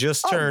 Yeah, he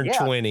just turned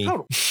 20.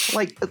 Totally.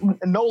 Like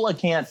NOLA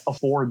can't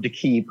afford to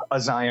keep a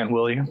Zion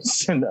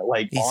Williamson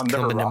he's on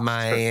their coming to roster.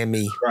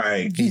 Miami.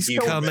 Right. He's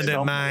coming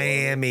to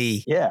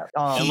Miami. Yeah.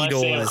 Unless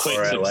they have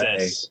quick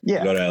success.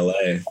 Yeah. Go to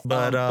LA.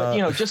 But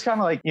just kind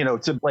of like,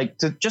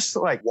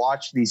 to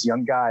watch these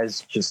young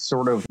guys just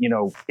sort of,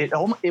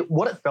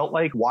 what it felt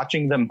like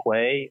watching them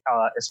play,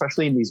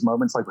 especially in these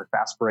moments like with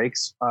fast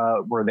breaks,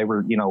 where they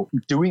were,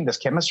 doing this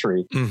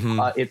chemistry.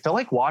 Mm-hmm. It felt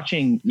like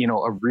watching,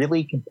 a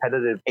really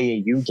competitive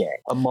AAU game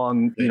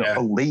among,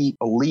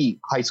 elite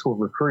high school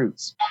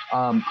recruits.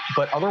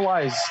 But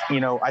otherwise,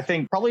 I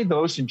think probably the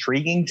most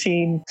intriguing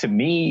team to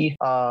me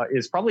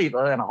is probably the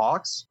Atlanta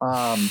Hawks.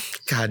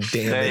 God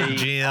damn it,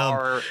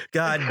 Jim.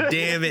 God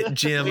damn it,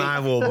 Jim. I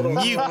will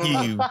mute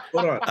you.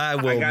 Hold on. I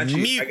will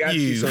mute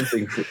you.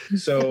 Something.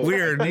 So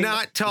we're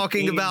not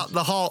talking about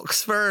the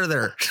Hawks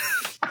further.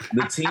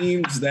 The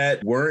teams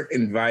that weren't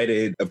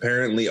invited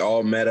apparently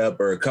all met up,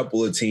 or a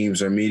couple of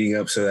teams are meeting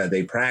up so that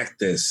they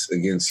practice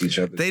against each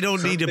other. They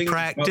don't need to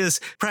practice.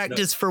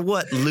 Practice for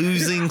what?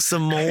 Losing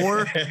some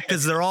more?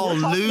 Because they're all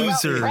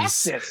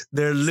losers.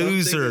 They're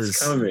losers.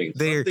 Something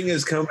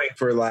is coming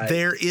for like.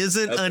 There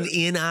isn't an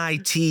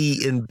NIT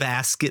in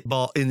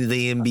basketball in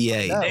the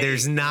NBA. No.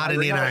 There's not an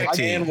NIT.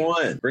 And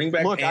one. Bring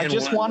back. Look, I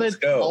just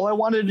wanted. All I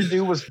wanted to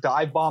do was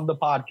dive bomb the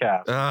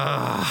podcast.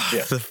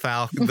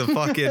 The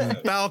fucking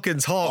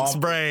Falcons, Hawks,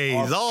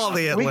 Braves, all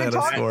the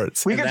Atlanta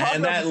sports.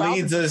 And that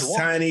leads us,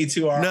 Tiny,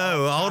 to our.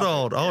 No, hold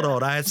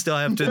on. I still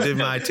have to do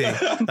my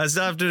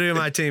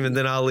team. And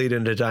then I'll lead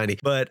into Tiny.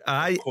 But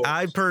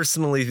I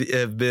personally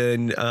have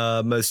been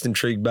most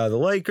intrigued by the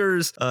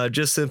Lakers,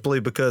 just simply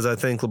because I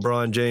think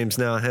LeBron James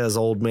now has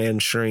old man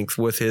strength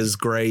with his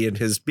gray and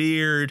his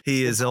beard.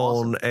 He is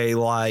on a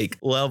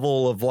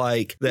level of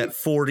that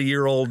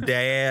 40-year-old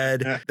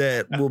dad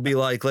that will be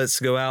like, let's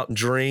go out and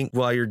drink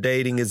while you're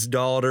dating his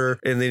daughter,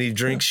 and then he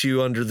drinks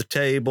you under the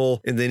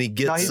table, and then he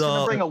gets he's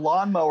gonna bring a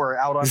lawnmower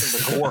out onto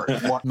the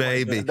court.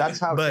 Maybe that's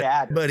how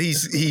dad. But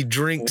he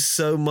drinks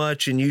so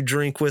much, and you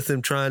drink with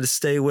him, trying to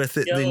stay with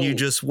it. Then you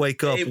just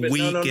wake up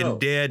weak and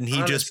dead, and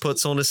he just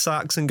puts on his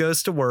socks and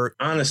goes to work.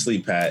 Honestly,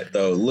 Pat,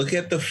 though, look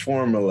at the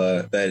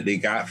formula that they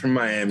got from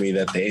Miami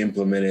that they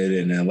implemented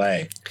in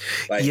LA.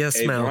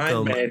 Yes,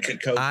 Malcolm.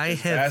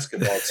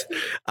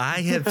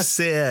 I have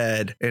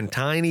said, and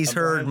Tiny's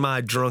heard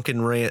my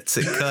drunken rants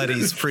at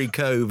Cuddy's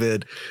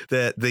pre-COVID,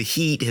 that the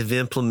Heat have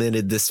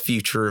implemented this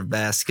future of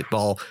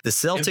basketball. The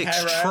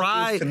Celtics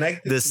tried to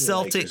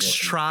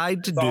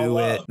do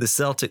it. The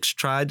Celtics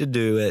tried to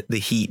do it. The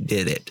Heat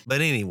did it.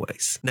 But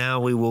anyways, now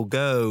we will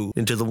go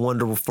into the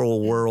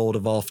wonderful world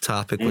of Off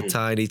Topic with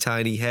Tiny.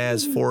 Tiny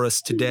has for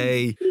us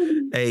today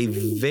a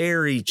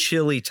very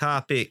chilly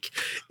topic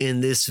in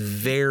this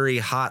very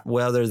hot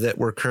weather that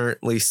we're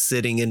currently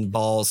sitting in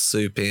ball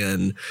soup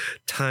in.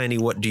 Tiny,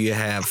 what do you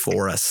have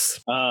for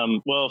us?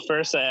 Well,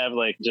 first I have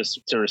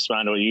just to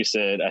respond to what you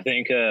said, I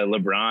think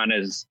LeBron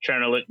is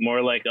trying to look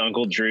more like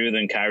Uncle Drew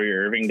than Kyrie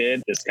Irving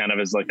did, just kind of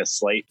as a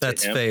slight.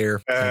 That's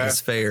fair.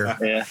 That's fair.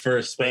 Yeah. For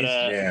a Space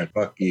Jam,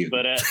 fuck you.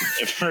 But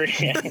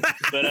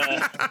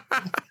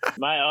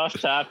my off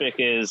topic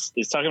is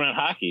talking about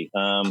hockey.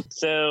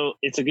 So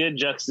it's a good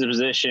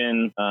juxtaposition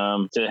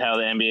to how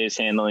the NBA is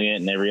handling it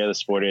and every other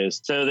sport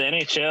is. So the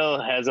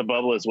NHL has a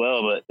bubble as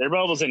well, but their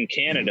bubble's in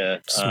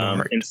Canada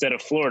instead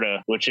of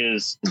Florida, which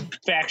is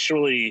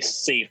factually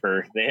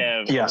safer. They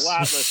have a lot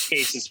less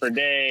cases per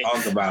day.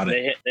 Talk about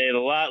it. They have a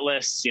lot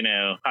less,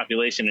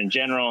 population in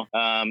general.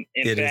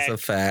 It is a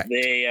fact.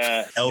 They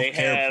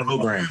have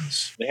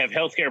programs. They have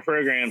healthcare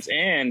programs,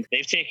 and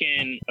they've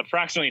taken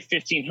approximately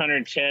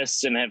 1,500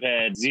 tests and have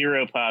had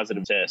 0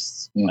 positive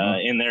tests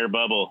in their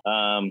bubble.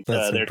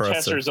 Their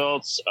test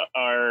results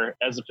are,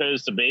 as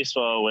opposed to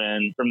baseball,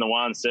 when from the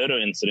Juan Soto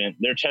incident,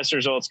 their test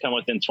results come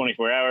within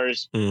 24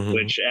 hours,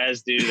 which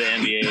as do the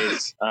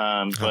NBA's.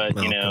 But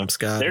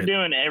they're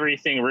doing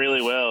everything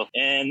really well.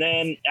 And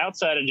then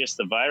outside of just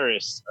the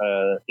virus,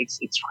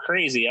 it's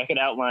crazy. I could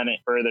outline it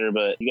further,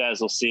 but you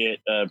guys will see it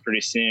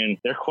pretty soon.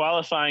 Their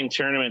qualifying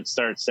tournament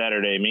starts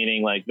Saturday,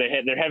 meaning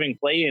they're having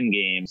play-in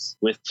games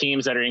with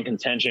teams that are in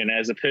contention,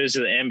 as opposed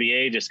to the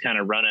NBA just kind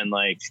of running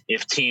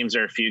if teams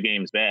are a few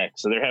games back.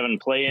 So they're having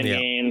play-in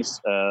games.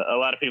 A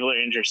lot of people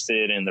are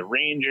interested in the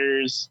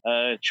Rangers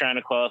trying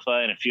to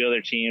qualify, and a few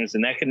other teams,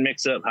 and that can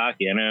mix up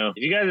hockey. I know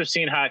if you guys have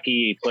seen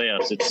hockey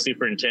playoffs, it's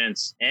super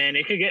intense, and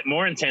it could get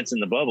more intense in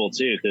the bubble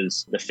too,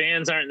 because the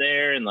fans aren't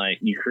there, and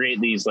you create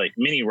these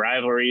mini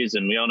rivalries,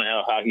 and we all know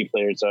how hockey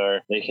players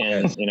are. They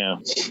can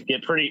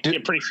get pretty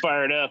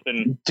fired up.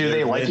 And do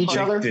they like each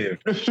other?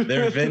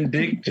 They're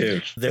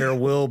vindictive. There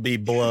will be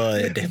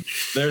blood.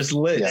 There's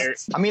lit.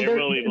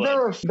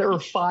 There are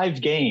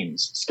 5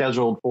 games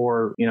scheduled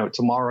for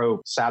tomorrow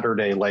tomorrow,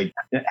 Saturday. Like,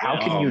 how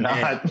can you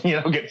not,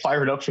 get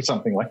fired up for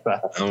something like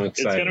that? I'm excited.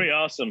 It's going to be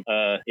awesome.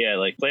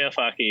 Like playoff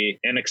hockey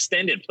and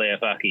extended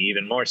playoff hockey,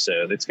 even more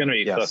so. It's going to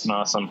be fucking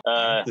awesome.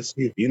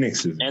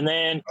 And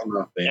then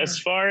as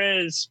far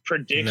as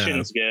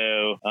predictions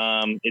go,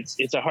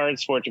 it's a hard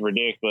sport to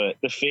predict, but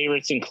the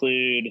favorites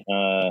include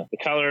the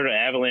Colorado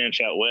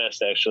Avalanche out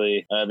west.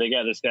 Actually, they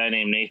got this guy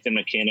named Nathan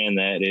McKinnon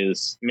that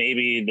is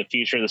maybe the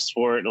future of the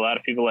sport. A lot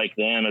of people like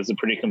them as a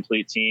pretty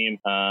complete team.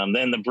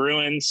 Then the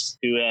Bruins,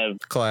 who have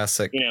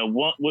classic,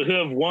 who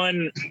have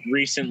won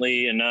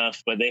recently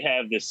enough, but they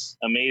have this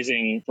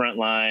amazing front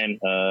line.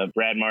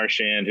 Brad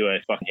Marchand, who I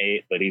fucking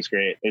hate, but he's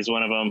great, is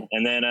one of them.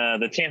 And then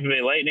the Tampa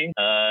Bay Lightning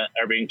are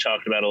being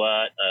talked about a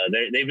lot.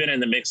 They've been in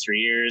the mix for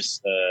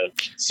years.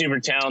 Super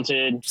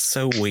talented.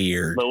 So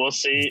weird. But we'll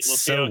see. We'll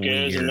see how it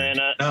goes. And then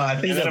I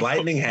think the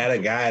Lightning had a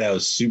guy that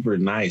was super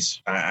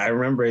nice. I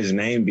remember his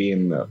name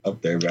being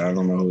up there, but I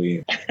don't know who he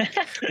is.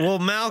 Well,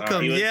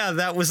 Malcolm,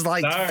 that was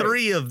like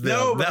three of them.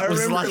 No, but that I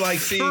was remember like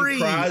seeing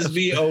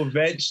Crosby,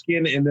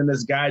 Ovechkin, and then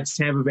this guy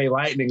Tampa Bay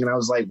Lightning, and I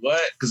was like,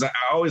 what? Because I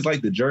always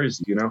like the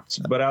jersey,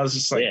 But I was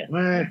just like,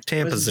 what?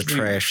 Tampa's a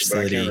trash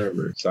city. I can't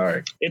remember.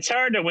 Sorry. It's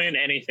hard to win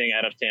anything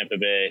out of Tampa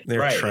Bay.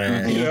 They're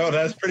trash.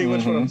 That's pretty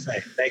much what I'm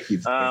saying. Thank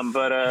you.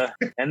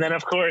 And then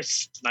of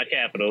course my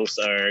Capitals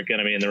are going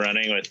to be in the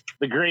running with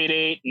the Great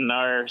Eight and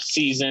our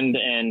seasoned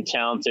and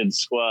talented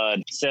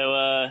squad. So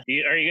are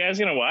you guys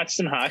going to watch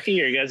some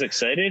hockey? Are you guys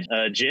excited?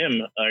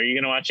 Jim, are you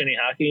going to watch any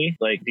hockey?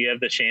 Like, do you have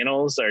the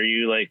channels? Are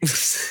you like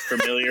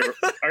familiar?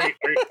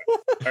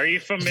 Are you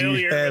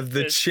familiar? You have with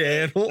the this,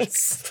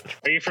 channels.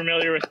 Are you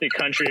familiar with the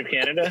country of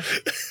Canada?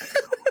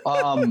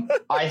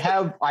 I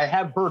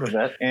have heard of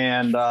it,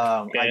 and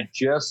Okay.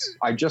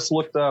 I just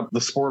looked up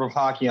the sport of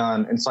hockey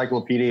on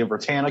Encyclopedia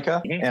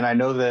Britannica, and I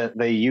know that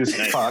they use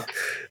puck.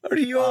 Are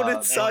you on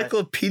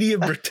Encyclopedia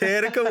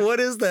Britannica? What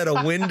is that?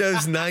 A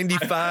Windows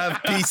 95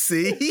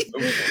 PC?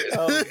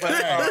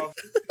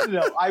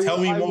 Tell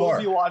me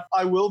more.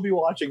 I will be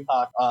watching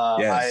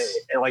hockey. Yes.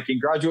 Like in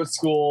graduate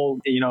school,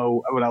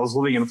 when I was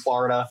living in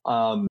Florida,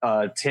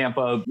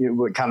 Tampa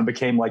kind of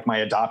became like my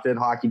adopted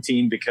hockey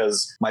team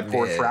because my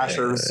poor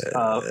Thrashers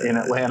in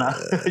Atlanta,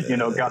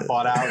 got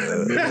bought out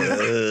and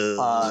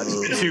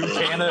moved to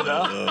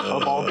Canada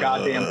of all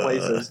goddamn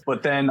places.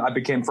 But then I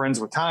became friends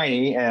with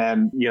Tiny,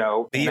 and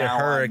Be a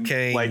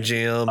hurricane, I'm,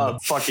 Jim. A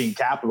fucking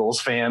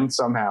Capitals fan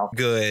somehow.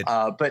 Good.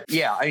 But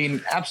yeah, I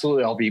mean,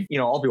 absolutely, I'll be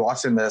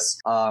watching this.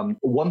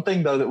 One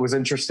thing though that was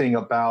interesting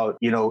about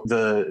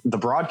the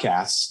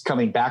broadcasts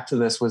coming back to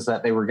this was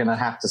that they were going to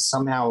have to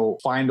somehow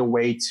find a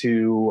way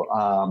to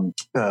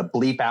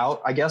bleep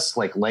out, I guess,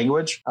 like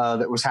language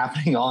that was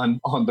happening on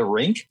the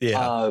rink.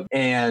 Yeah.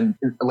 And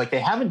like they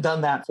haven't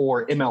done that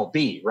for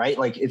MLB, right?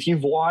 Like if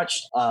you've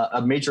watched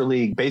a Major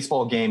League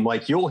Baseball game,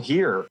 like you'll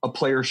hear a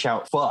player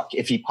shout "fuck"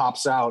 if he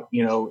pops out,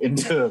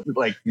 into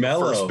like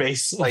Mellow. first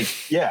base, like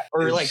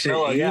or like shit,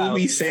 Mellow, you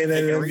be saying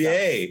that in the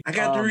NBA. I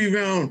got the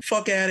rebound.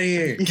 Fuck out of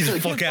here. Get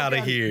the fuck out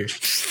of here.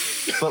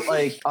 But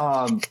like,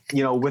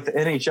 with the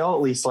NHL,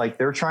 at least, like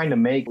they're trying to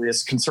make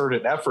this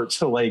concerted effort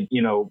to like,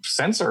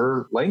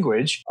 censor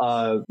language,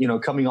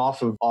 coming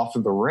off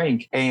of the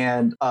rink.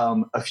 And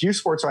a few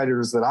sports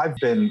writers that I've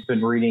been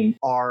reading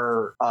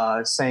are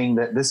saying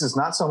that this is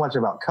not so much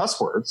about cuss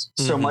words,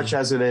 so much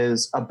as it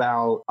is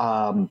about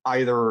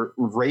either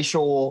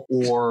racial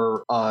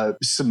or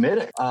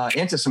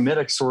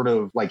anti-Semitic sort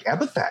of like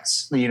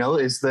epithets.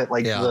 Is that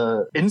like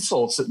the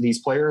insults that these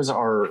players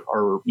are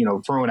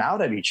throwing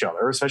out at each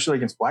other, especially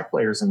against black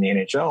players in the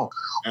NHL.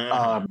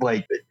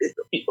 Like,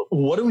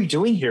 what are we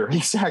doing here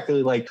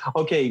exactly? Like,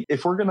 okay,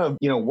 if we're gonna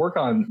work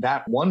on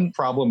that one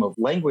problem of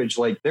language,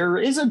 like there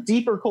is a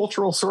deeper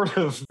cultural sort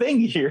of thing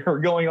here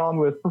going on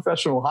with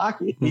professional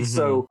hockey.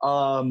 So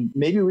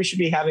maybe we should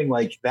be having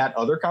like that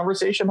other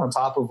conversation on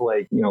top of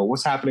like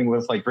what's happening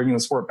with like bringing the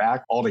sport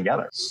back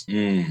altogether.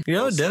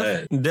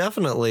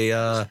 Definitely.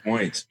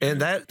 Point.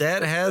 And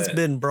that has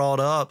been brought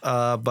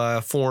up by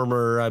a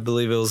former, I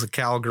believe it was a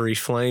Calgary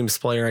Flames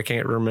player. I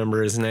can't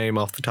remember his name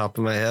off the top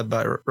of my head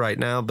right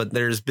now, but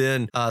there's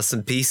been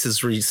some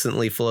pieces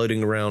recently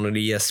floating around on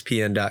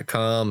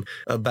ESPN.com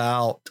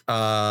about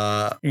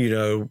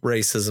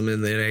racism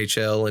in the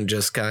NHL and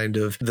just kind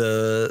of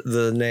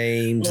the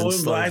names and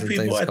stuff. Black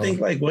people, I think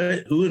like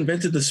who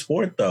invented the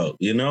sport though?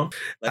 Like,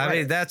 I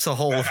mean, that's a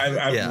whole.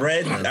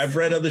 I've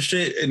read other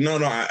shit.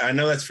 No, I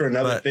know that's for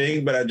another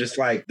thing, but I just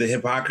like the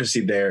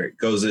hypocrisy there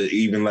goes an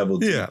even level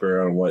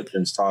deeper on what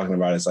Jim's talking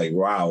about. It's like,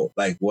 wow,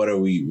 like what are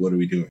we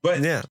doing?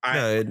 But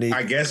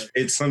I guess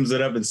it sums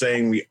it up in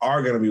saying we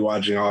are going to be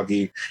watching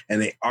hockey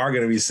and they are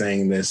going to be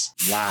saying this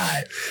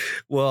live.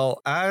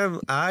 Well,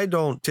 I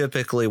don't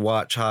typically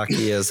watch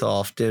hockey as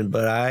often,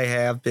 but I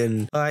have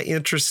been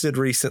interested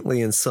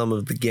recently in some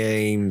of the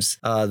games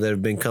that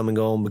have been coming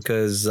on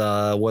because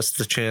what's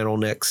the channel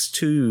next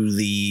to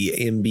the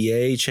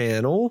NBA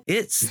channel?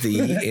 It's the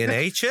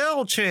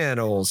NHL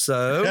channel.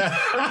 So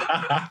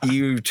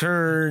you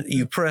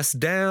press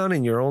down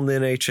and you're on the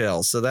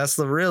NHL. So that's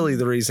really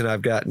the reason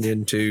I've gotten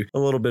into a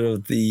little little bit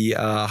of the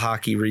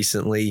hockey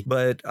recently,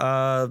 but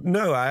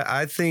no,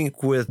 I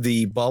think with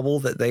the bubble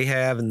that they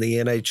have in the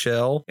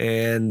NHL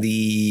and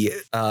the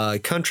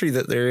country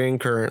that they're in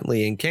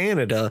currently in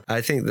Canada,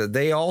 I think that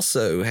they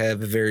also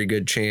have a very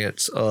good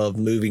chance of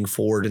moving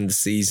forward in the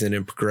season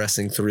and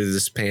progressing through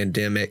this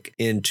pandemic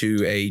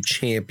into a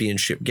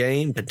championship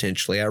game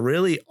potentially. I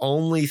really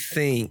only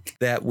think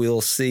that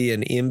we'll see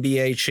an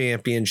NBA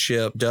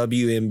championship,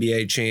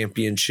 WNBA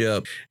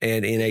championship,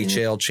 and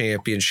NHL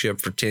championship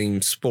for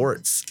team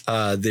sports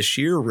this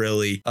year,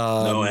 really.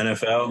 No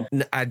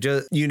NFL? I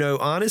just,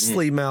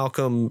 honestly,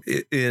 Malcolm,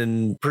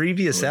 in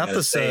previous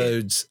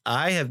episodes,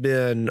 I have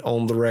been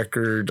on the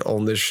record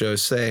on this show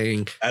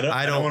saying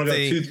I don't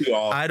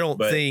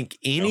think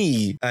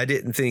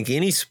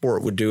any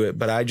sport would do it,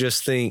 but I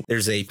just think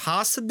there's a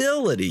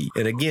possibility.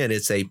 And again,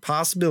 it's a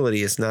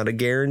possibility. It's not a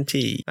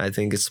guarantee. I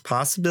think it's a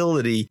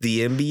possibility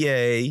the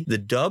NBA, the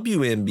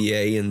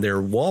WNBA in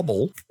their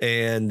wobble,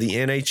 and the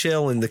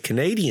NHL in the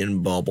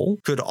Canadian bubble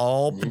could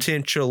all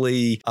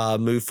potentially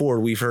move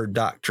forward. We've heard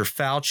Dr.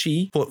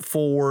 Fauci put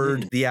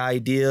forward the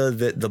idea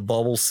that the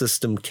bubble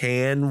system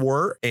can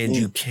work and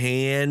you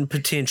can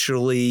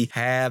potentially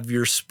have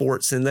your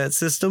sports in that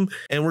system.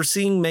 And we're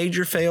seeing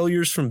major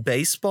failures from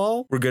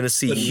baseball. We're going to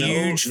see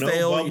huge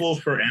failures. No bubble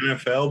for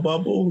NFL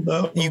bubble,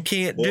 though? You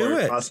can't do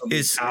it.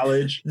 It's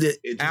college. The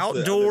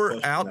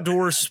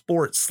outdoor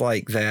sports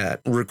like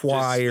that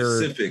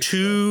require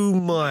too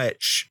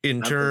much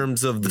in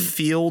terms of the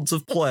fields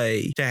of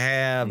play to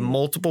have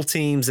multiple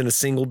teams in a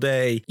single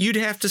day. You'd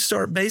have to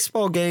start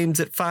baseball games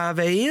at 5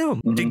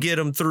 a.m. to get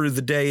them through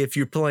the day if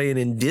you're playing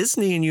in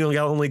Disney and you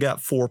only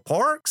got 4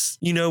 parks.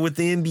 With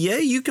the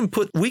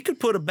NBA, we could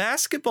put a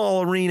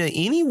basketball arena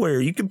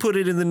anywhere. You could put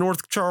it in the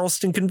North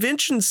Charleston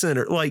Convention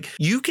Center. Like,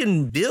 you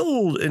can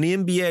build an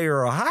NBA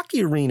or a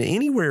hockey arena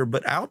anywhere,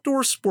 but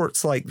outdoor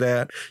sports like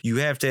that, you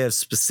have to have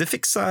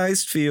specific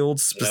sized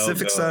fields,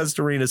 specific sized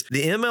arenas.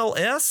 The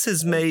MLS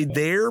has made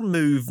their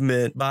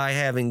movement by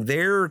having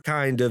their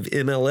kind of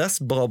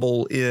MLS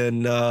bubble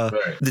in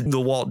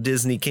the Walt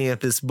Disney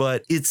campus,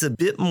 but it's a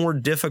bit more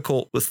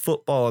difficult with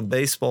football and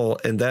baseball,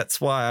 and that's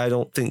why I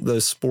don't think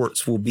those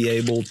sports will be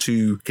able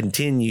to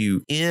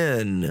continue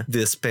in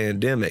this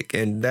pandemic.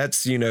 And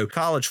that's,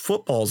 college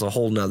football is a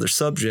whole nother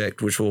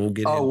subject, which we'll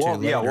get into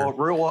later. Yeah, well,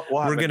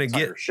 we're going to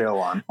get a show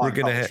on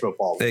college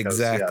football. Because,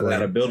 exactly. Got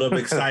to build up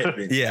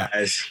excitement.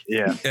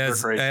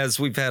 As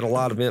we've had a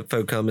lot of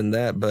info coming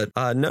that, but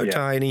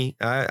Tiny,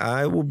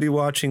 I will be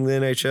watching the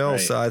NHL,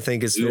 so I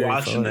think it's very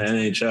watching fun. the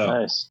NHL.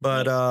 Nice.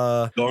 But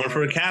going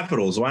for the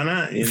Capitals, why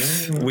not?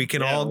 We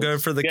can all go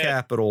for the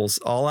Capitals.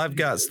 All I've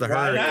got is the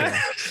Hurricanes.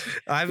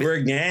 We're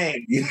a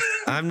gang.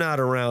 I'm not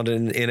around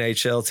an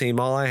NHL team.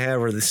 All I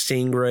have are the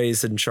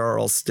Stingrays in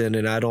Charleston,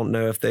 and I don't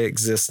know if they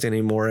exist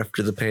anymore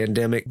after the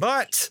pandemic.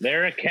 But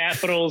they're a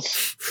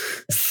Capitals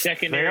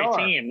secondary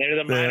team. They're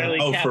the minor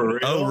league Capitals. For real?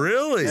 Oh,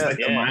 really? Like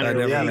I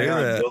never knew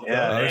that.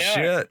 Oh,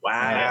 shit.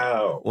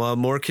 Wow. Well, I'm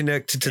more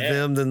connected to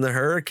them than the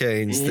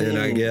Hurricanes, then,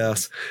 I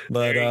guess.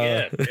 But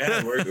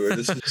we're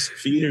this is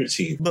feeder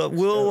team. But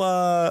we'll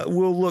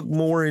look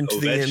more into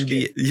the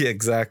NBA. Yeah,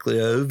 exactly,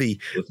 Ovi.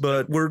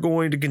 But we're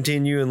going to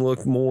continue and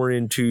look more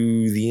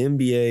into the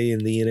NBA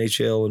and the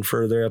NHL in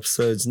further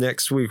episodes.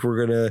 Next week,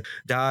 we're going to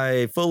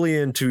dive fully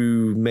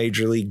into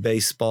Major League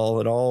Baseball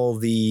and all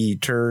the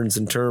turns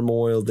and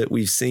turmoil that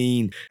we've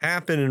seen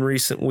happen in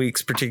recent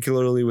weeks,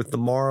 particularly with the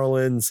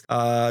Marlins.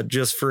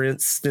 Just for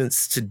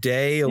instance,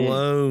 today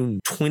alone,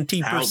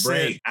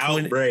 20%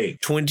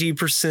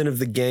 20% of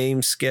the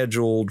games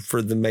scheduled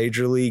for the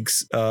Major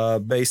League's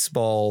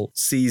baseball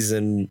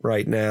season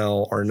right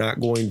now are not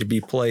going to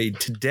be played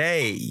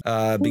today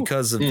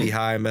because of the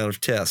high amount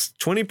of tests.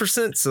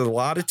 20% is a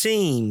lot of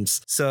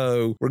teams.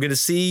 So we're going to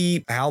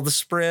see how the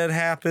spread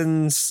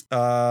happens.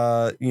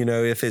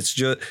 If it's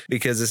just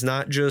because it's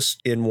not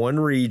just in one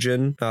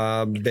region.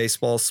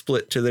 Baseball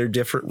split to their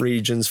different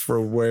regions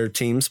for where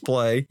teams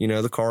play.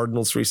 The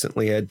Cardinals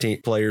recently had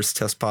players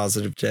test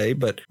positive today,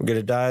 but we're going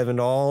to dive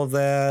into all of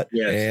that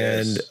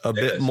a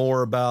bit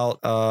more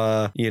about,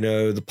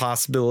 the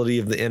possibility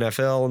of the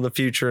NFL in the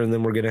future. And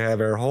then we're going to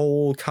have our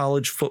whole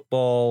college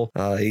football,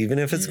 even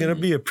if it's going to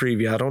be a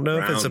preview. I don't know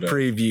if it's a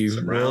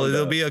preview. Really,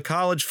 there'll be a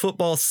college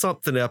football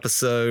something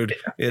episode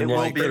in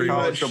like 3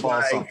 weeks.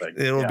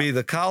 It'll be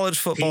the college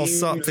football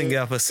something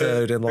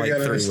episode in like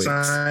 3 weeks.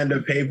 Sign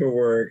the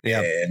paperwork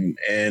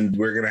and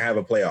we're going to have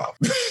a playoff.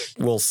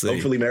 We'll see.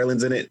 Hopefully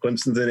Maryland's in it,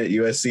 Clemson's in it,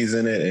 USC's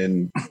in it,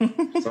 and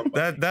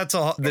that's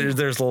all.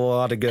 There's a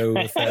lot to go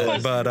with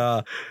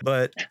that.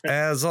 But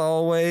as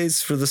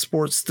always, for the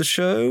Sports the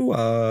Show,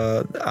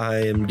 I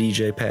am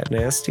DJ Pat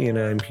Nasty, and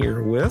I'm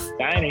here with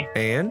Tiny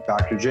and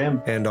Dr.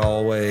 Jim, and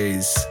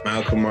always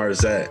Malcolm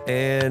Marzette.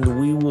 And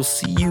we will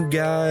see you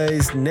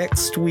guys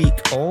next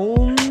week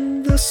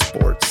on the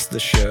Sports the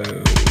Show.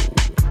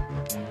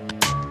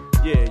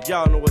 Yeah,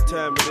 y'all know what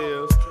time it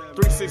is.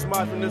 3 Six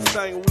Mafia in this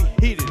thing, we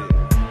heated it.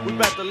 We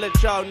about to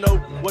let y'all know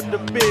what the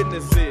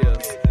business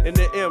is in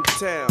the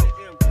M-Town.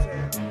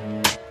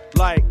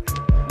 Like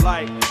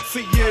like.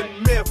 See you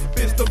in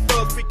Memphis, the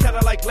thugs be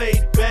kinda like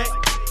laid back.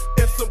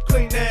 And some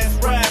clean ass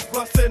rides,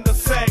 plus in the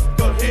sack.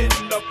 Go hit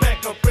in the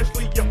back, I'm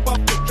freshly up off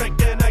the track.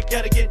 And I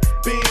gotta get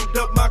beamed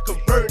up, my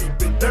converti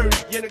been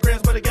dirty in the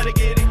grass, but I gotta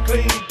get it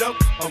cleaned up.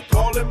 I'm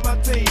calling my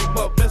team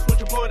up, mess with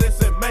your boy, they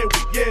said, man, we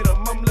get him.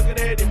 I'm looking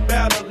at him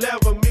about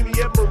 11, meet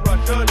me at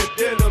Mirage, the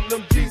denim.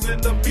 Them G's in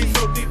the beat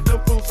so deep, them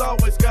fools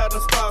always gotta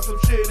start some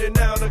shit. And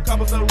now the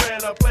coppers are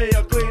ran, I play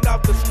a clean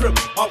off the strip,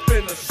 off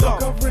in the song.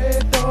 Fuck a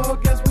red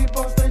dog, as we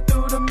both stay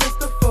through the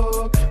Mr.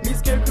 Fog. Me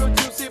scarecrow,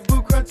 juicy,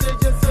 boo, crunchy,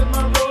 just in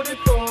my road and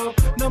fall.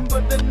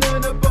 Number the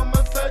none up on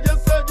my side, you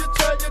said you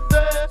try your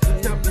dad.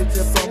 Step it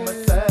up on my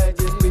side,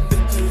 just be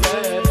bitches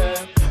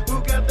sad. Who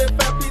got that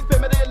 5-piece, pay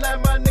me that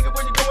line, my nigga,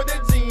 where you go with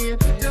that gin?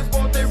 Just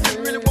want they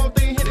really want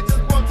they hit it,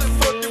 just want to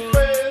fucking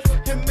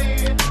fast. And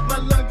man, my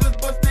lungs just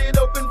busted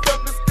open from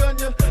the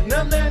scunja.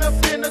 Now land up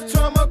in the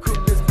trauma, cool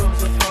this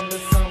closer from the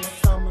summer.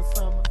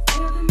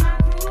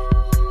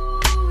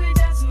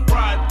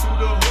 Ride through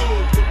the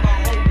hood with my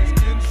homies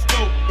getting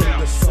stoked down. In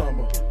the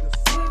summer.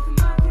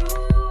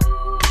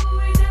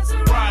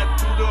 Ride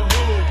through the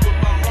hood with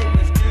my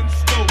homies getting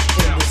stoked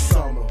In down. the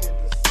summer.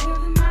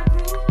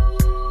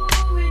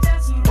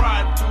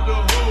 Ride through the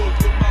hood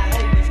with my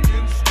homies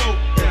getting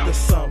stoked In down. the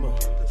summer.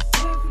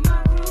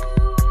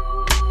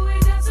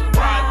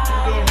 Ride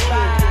through the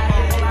hood with my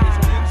homies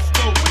getting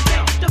stoked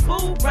down. The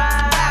boo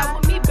ride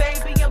with me,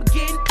 baby. I'm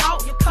getting out.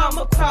 You come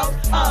across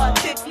a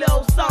thick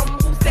little something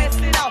who sets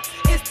it off.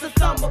 It's the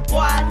summer,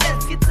 boy.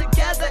 Let's get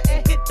together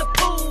and hit the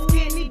pool.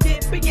 Skinny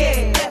dipping,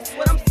 yeah. That's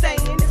what I'm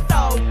saying. It's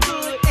all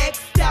good.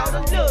 X'd out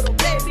a little,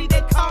 baby.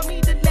 They call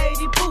me the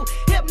lady boo.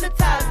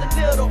 Hypnotize a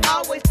little.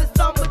 Always the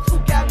summer too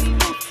got me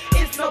loose.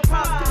 It's no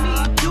problem to me,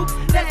 you.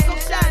 Let's go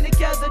shine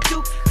together,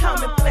 you.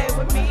 Come and play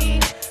with me.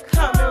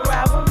 Come and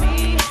ride with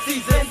me.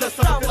 Season the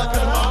summer, feel like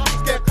a law.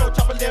 Scarecrow,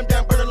 chop a limb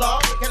down, burn the law.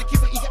 Gotta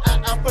keep an eager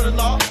eye out for the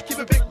law. Keep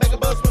a big mega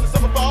buzz when the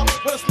summer fall.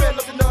 When I smell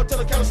up the numb till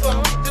the count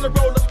slow. Then I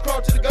roll up the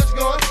crowd till the guns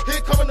gone.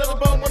 Here come another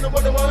bum, one.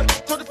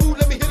 Told the food,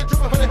 let me hit a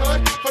drip of honey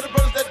hunt. For the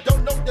brothers that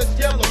don't know that's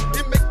yellow.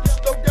 It make you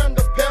slow down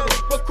the pedal.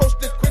 But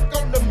coast it quick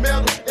on the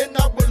metal. And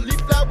I will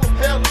leave fly with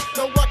pedal.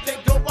 No, I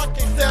can't go, I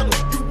can't settle.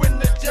 You in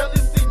the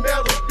jealousy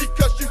metal.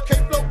 Because you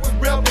can't flow with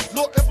rebels.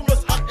 Lord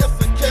infamous, hot as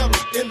a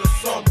kettle in the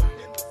summer.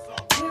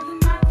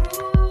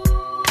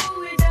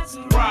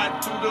 Ride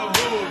through the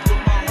hood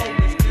with my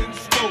homies getting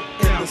stoked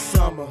In down. the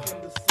summer.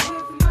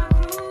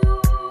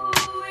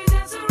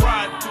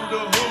 Ride through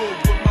the hood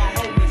with my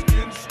homies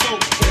getting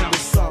stoked In down. the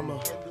summer.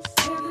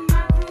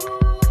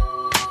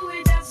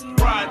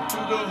 Ride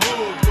through the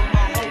hood with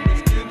my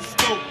homies getting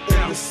stoked In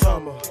down. the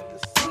summer.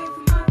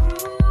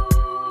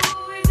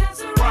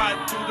 Ride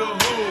through the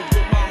hood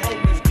with my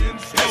homies getting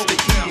That's stoked the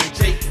down. E and J.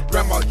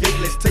 Grandma Gay,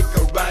 let's take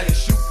a ride and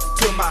shoot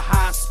to my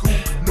high school,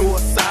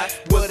 north side,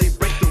 where they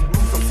break the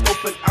rules. I'm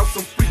scoping out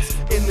some freaks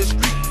in the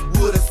street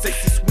with a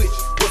sexy switch.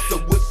 What's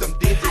up with them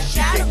digits? She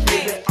can't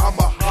get it. I'm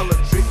a holler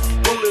trick.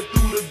 Rolling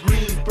through the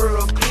green,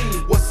 pearl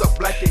clean. What's up,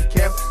 black and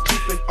cap?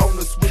 Keeping on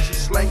the switch and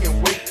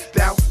slanging weight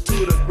down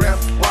to the ground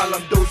while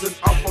I'm dozing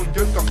off on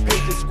dirt. I'm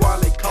painting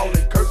squad, they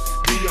calling Kirk.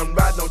 I'm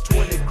riding on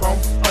 20 chrome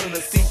under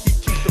the seat. He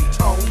keep them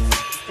tones.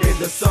 In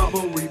the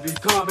summer, we be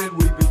coming,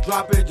 we be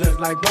dropping just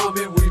like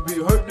bombing. We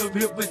be hurting them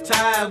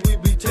hypnotized, we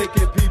be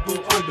taking people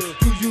under.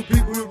 Do you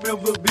people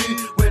remember me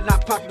when I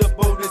popped up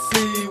on the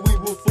scene? We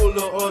were full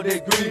of all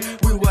that green,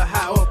 we were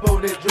high up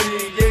on that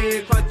dream.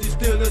 Yeah, crunchy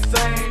still the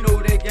same.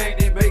 Know that gang,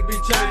 they make me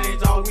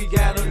change. All we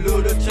got a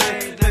little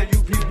change. Now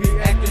you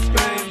people acting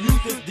strange.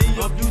 Used to D,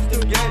 I'm used to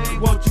gang.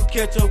 Won't you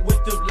catch up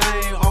with the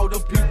lane? All the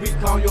people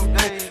call your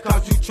name,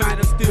 cause you trying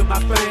to steal my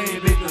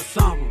fame in the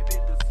summer.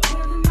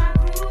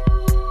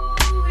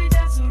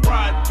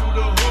 Ride through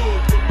the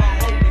hood with my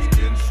homies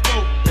getting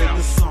stoked In down.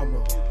 the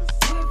summer.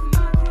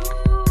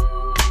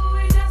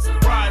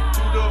 Ride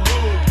through the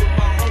hood with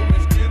my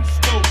homies getting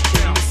stoked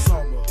In down. the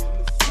summer.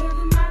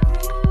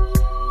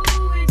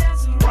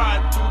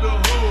 Ride through the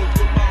hood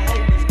with my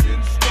homies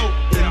getting stoked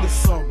In down. the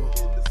summer.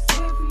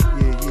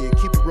 Yeah,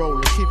 keep it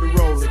rolling, keep it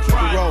rolling, keep it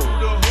Ride rolling,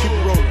 through the keep it hood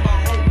with rolling. my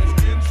homies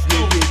getting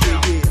stoked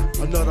down.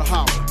 Yeah. Another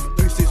house,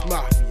 3-6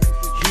 Mafia,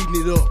 heating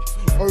it up,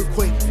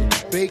 earthquaking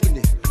it, baking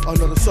it.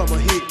 Another summer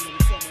hit,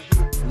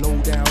 low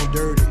down,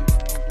 dirty.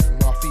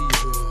 Mafia,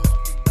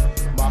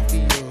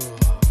 mafia,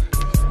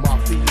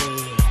 mafia.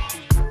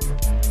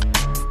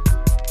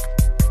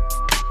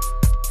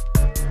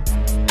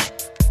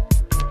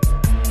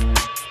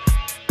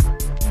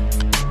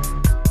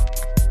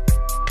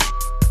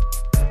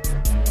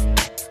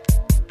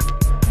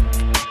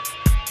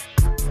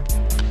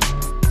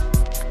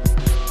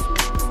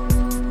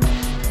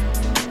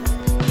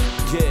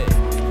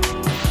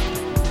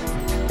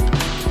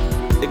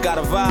 It got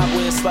a vibe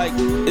where it's like,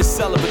 it's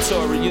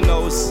celebratory, you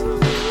know, it's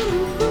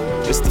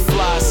the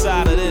fly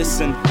side of this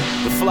and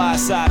the fly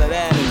side of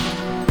that,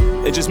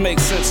 and it just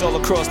makes sense all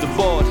across the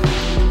board.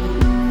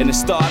 And it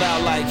started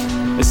out like,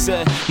 it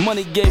said,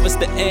 money gave us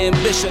the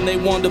ambition they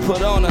wanted to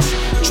put on us.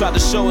 Tried to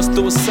show us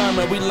through a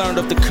sermon we learned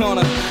up the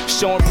corner.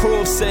 Showing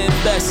proof, saying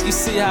best, you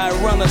see how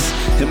it run us.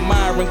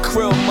 Admiring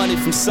krill money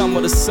from summer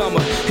to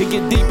summer. It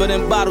get deeper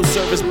than bottle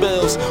service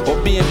bills.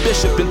 Or being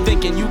bishop and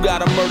thinking you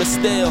gotta murder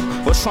still.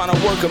 Or trying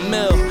to work a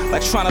mill,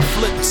 like trying to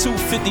flip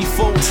 250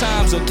 full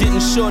times. Or getting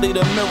shorty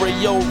to mirror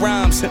your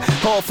rhymes.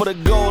 All for the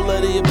goal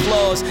of the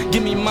applause.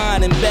 Give me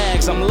mine in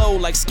bags, I'm low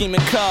like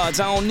scheming cards.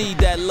 I don't need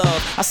that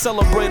love. I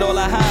celebrate all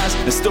the highs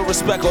and still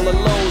respect all the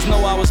lows.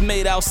 Know I was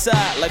made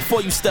outside, like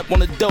before you step on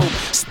the dope.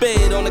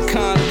 Spade on the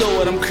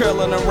conduit, I'm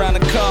curling around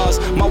the cars.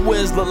 My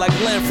whiz look like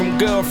Lynn from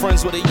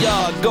Girlfriends with a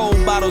Yard.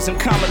 Gold bottles and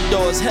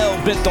Commodores, hell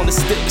bent on the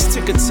sticks.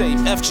 Ticker tape,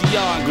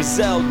 FGR and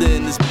Griselda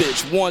in this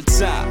bitch one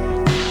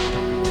time.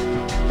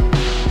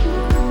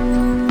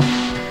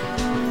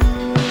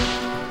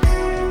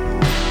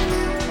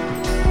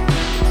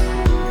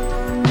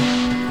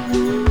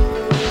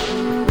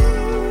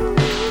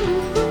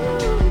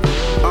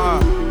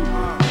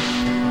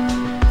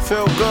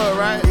 Feel good,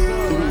 right?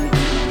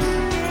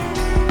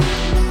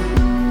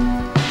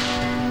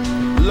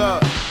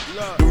 Look,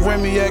 the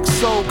Remy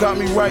XO got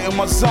me right in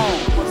my zone.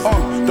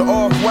 The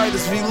off-white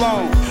is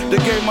V-Long. They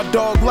gave my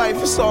dog life,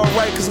 it's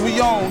alright cause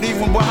we owned.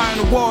 Even behind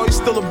the wall, he's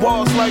still a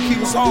boss like he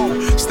was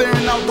home.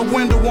 Staring out the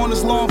window on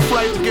his long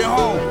flight to get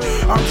home.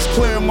 I'm just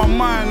clearing my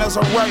mind as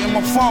I write in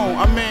my phone.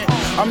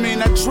 I mean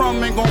that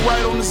drum ain't gon'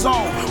 write on his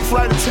own.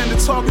 Flight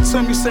attendant talking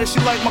to me, said she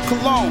like my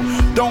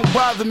cologne. Don't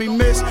bother me,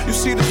 miss. You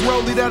see this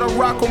rollie that I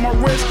rock on my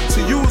wrist?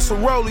 To you it's a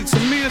rollie, to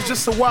me it's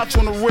just a watch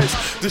on the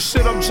wrist. The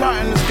shit I'm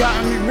jotting has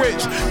gotten me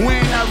rich. We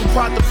ain't having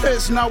pot to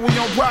piss, now we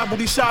on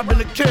property shopping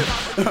the kid.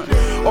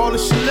 All the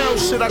Chanel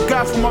shit I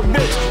got from my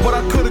bitch, but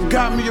I could've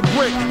got me a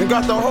brick and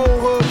got the whole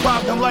hood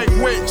popping like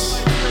witch.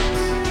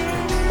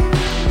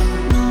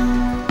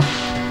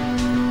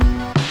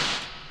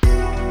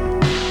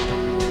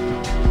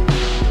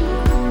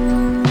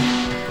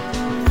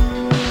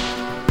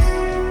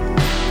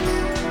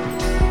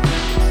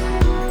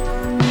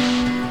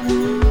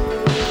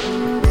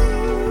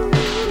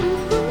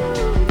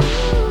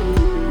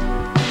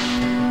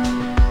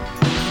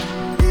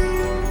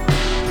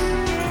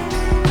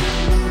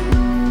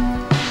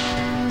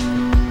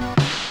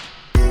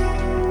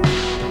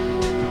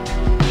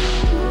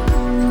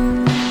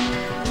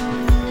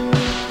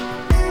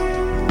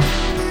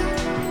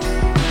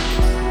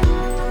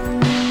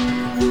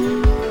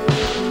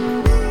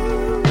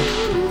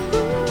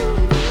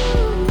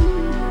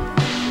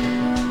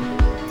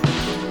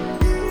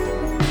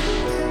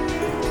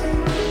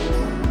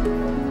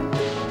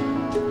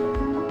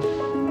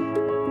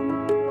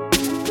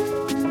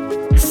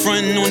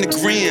 Frontin' on the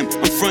gram,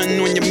 I'm frontin'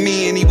 on your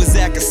man. He was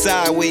acting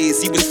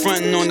sideways, he was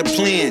frontin' on the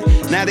plan.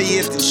 Now they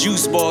at the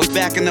juice bars,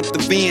 backing up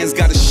the bands.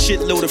 Got a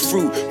shitload of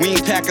fruit, we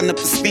ain't packing up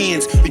the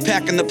stands. We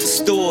packing up the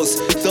stores,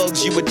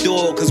 thugs you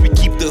adore. Cause we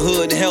keep the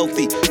hood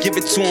healthy, give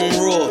it to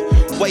them raw.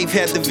 Wife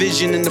had the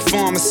vision and the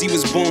pharmacy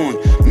was born.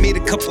 Made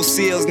a couple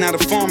sales, now the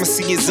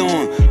pharmacy is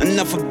on.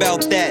 Enough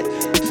about that,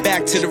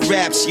 back to the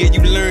raps. Yeah,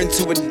 you learn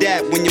to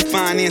adapt when your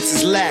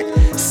finances lack.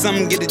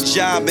 Some get a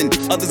job and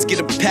others get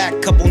a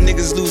pack. Couple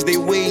niggas lose their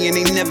way and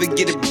they never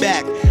get it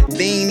back.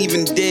 They ain't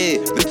even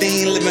dead, but they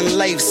ain't living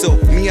life. So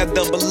me, I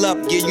double up,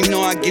 yeah, you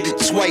know I get it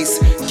twice.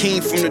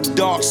 Came from the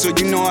dark, so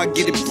you know I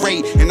get it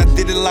right. And I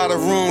did a lot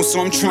of wrong,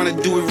 so I'm trying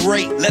to do it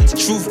right. Let the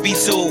truth be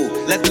told,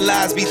 let the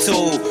lies be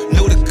told.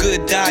 Know the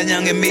good die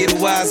young and may the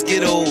wise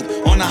get old.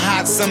 On a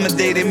hot summer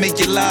day, they make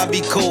your life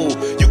be cold.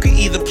 You can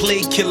either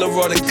play killer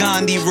or the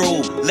Gandhi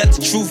role. Let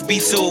the truth be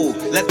told,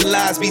 let the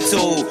lies be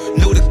told.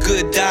 Know the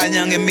good die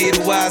young and may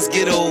the wise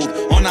get old.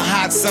 On a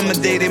hot summer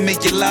day, they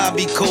make your life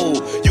be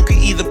cold. You can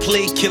either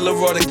play killer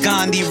or the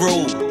Gandhi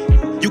role.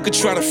 You could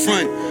try to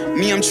front,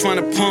 me I'm trying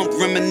to pump,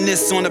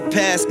 reminisce on the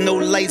past. No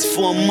lights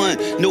for a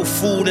month, no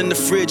food in the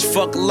fridge,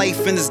 fuck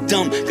life in this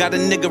dump. Got a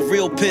nigga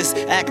real pissed,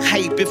 act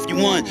hype if you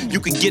want.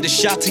 You could get a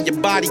shot to your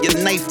body,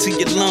 a knife to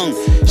your lung.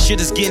 Shit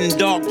is getting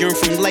dark, yearn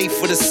from life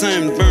for the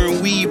sun.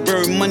 Burn weed,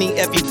 burn money,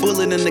 every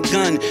bullet in the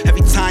gun.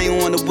 Every tie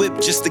on the whip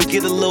just to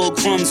get a little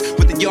crumbs.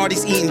 With the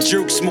yardies eating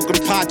jerk,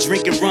 smoking pot,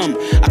 drinking rum.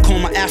 I call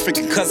my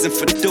African cousin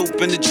for the dope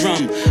and the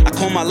drum. I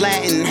call my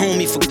Latin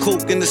homie for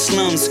coke in the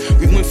slums.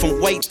 We went from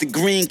white to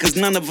green cause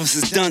none of us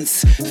is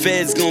dunce.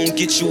 Feds gon'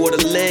 get you or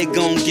the leg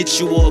gon' get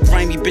you. Or a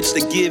grimy bitch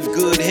that give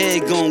good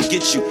head gon'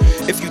 get you.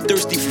 If you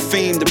thirsty for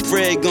fame, the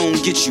bread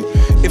gon' get you.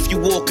 If you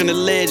walk on the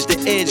ledge, the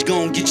edge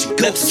gon' get you.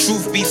 Let the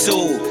truth be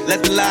told,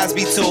 let the lies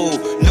be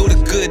told. Know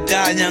the good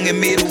die young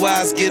and may the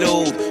wise get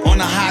old. On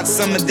a hot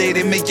summer day,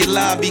 they make your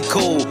life be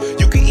cold.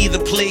 You can either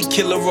play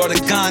killer or the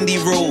Gandhi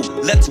role.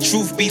 Let the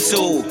truth be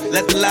told,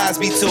 let the lies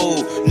be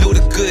told. Know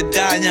the good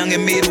die young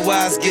and may the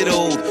wise get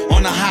old.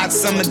 On a hot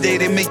summer day,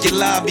 they make your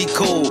life be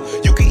cold.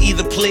 You can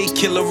either play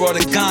killer or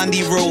the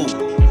Gandhi role.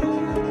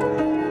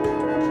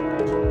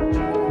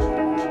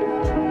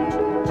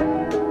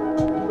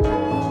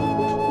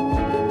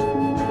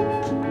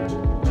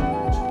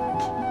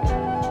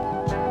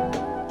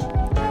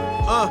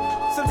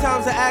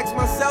 Sometimes I ask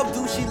myself,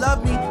 do she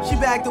love me? She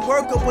back to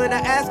work up when I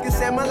ask her,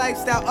 said my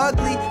lifestyle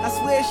ugly. I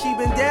swear she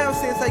been down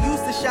since I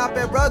used to shop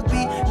at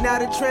Rugby. Now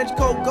the trench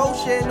coat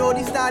Gosha and all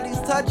these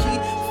thotties touchy.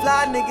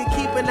 Fly nigga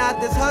keeping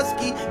out this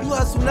husky. You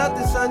hustle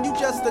nothing, son, you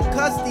just a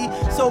custody.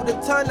 Sold a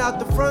ton out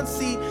the front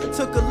seat.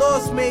 Took a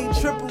loss, made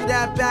triple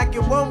that back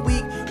in 1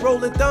 week.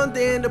 Rolling thunder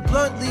in the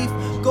blunt leaf.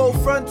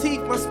 Gold front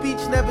teeth, my speech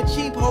never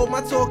cheap. Hold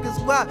my talk is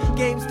guap.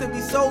 Games to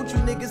be sold, you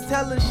niggas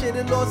telling shit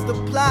and lost the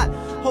plot.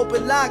 Hope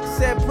it locks,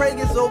 said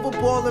prayers over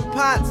boiling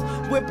pots.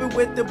 Whipping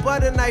with the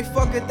butter knife,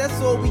 fuck it, that's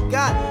all we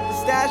got. The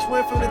stash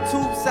went from the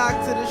tube sock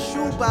to the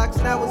shoebox.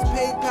 Now it's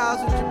paid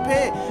pals with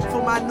Japan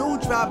for my new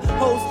drop.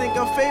 Hoes think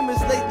I'm famous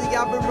lately,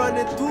 I've been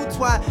running through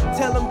twat.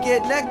 Tell them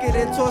get naked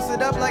and toss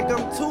it up like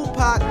I'm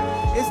Tupac.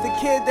 It's the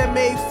kid that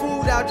made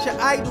food out your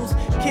idols.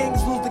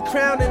 Kings lose the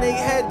crown and they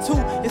head too.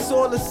 It's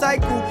all a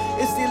cycle.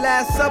 It's the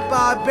last supper,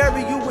 I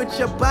bury you with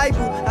your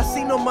Bible. I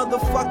see no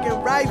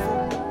motherfucking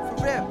rival.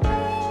 For real.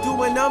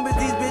 Doing numbers,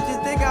 these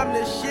bitches think I'm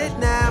the shit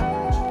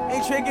now.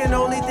 Ain't tricking,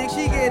 only thing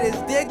she get is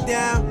dick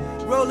down.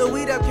 Roll the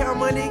weed up, count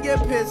money, get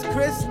pissed,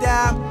 Chris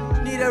style.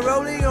 Need a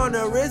rolling on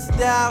the wrist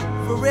style.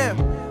 For real.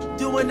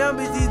 Doing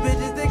numbers, these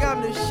bitches think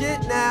I'm the shit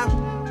now.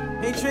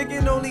 Ain't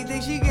tricking, only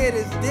thing she get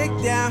is dick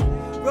down.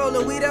 Roll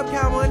the weed up,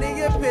 count money,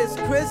 get pissed,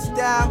 Chris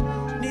style.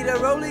 Need a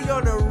rolling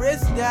on the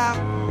wrist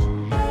style.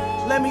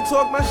 Let me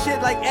talk my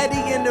shit like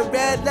Eddie in the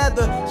red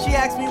leather. She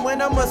asked me when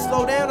I'ma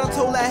slow down, I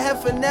told her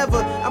heck for never.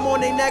 I'm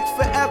on they neck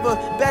forever,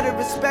 better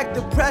respect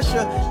the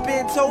pressure.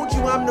 Been told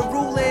you I'm the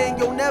ruler and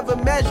you'll never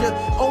measure.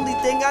 Only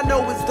thing I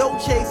know is dope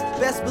chase.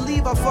 Best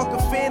believe I fuck a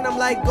fan, I'm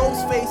like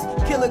Ghostface.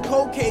 Kill a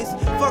cold case,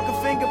 fuck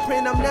a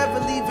fingerprint, I'm never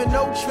leaving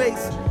no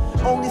trace.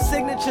 Only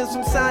signatures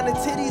from signing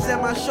titties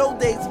at my show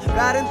dates.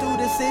 Riding through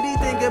the city,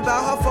 thinking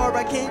about how far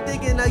I came.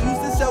 Thinking I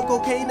used to sell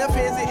cocaine, now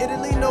fans in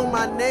Italy know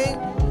my name.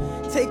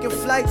 Taking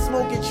flights,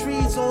 smoking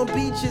trees on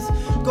beaches.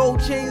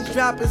 Gold chains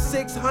dropping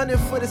 600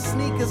 for the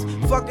sneakers.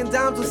 Fucking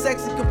dimes with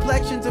sexy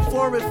complexions and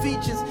foreign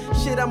features.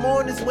 Shit, I'm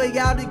on this way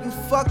out of you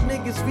fuck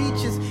niggas'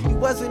 reaches. You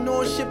wasn't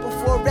on shit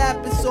before rap,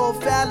 it's all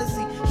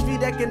fallacy.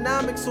 Street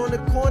economics on the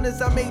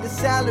corners, I made a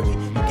salary.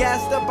 You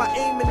gassed up, I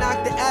aim and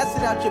knock the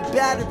acid out your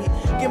battery.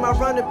 Give my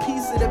run a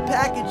piece of the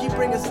package, you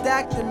bring a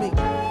stack to me.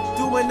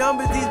 Doing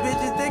numbers, these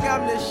bitches think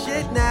I'm the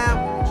shit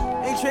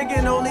now. Ain't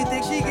tricking, only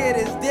thing she get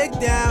is dick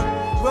down.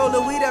 Roll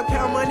the weed up,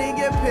 count money,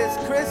 get pissed,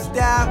 Chris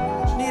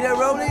style. Need a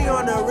rolling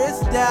on the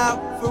wrist style.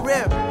 For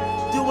real.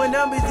 Doing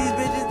numbers, these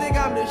bitches think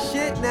I'm the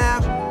shit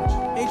now.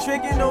 Ain't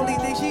tricking, only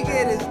thing she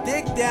get is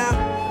dick down.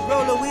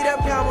 Roll the weed up,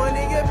 count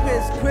money, get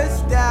pissed, Chris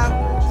style.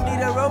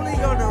 Need a rolling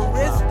on the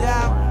wrist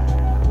style.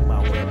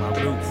 About where my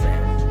roots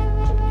at.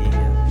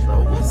 Yeah,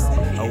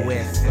 so a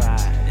West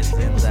Side is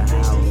in the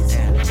house,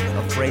 and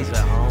a Fraser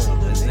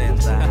home is in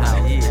the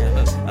house.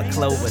 Yeah, a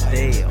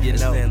Cloverdale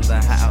is in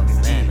the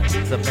house, and a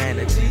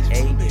Savannah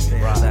G8 is in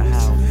the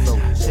house. So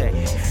check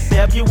it.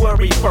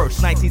 February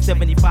 1st,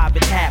 1975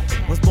 it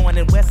happened. Was born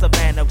in West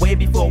Savanah way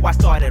before I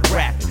started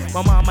rapping.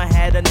 My mama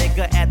had a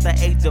nigga at the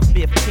age of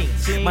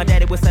 15. My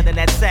daddy was selling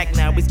that sack,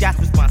 now he's got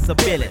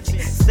responsibility.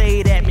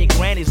 Stayed at me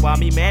granny's while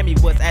me mammy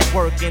was at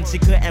work, and she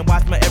couldn't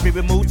watch my every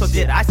move, so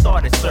did I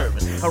started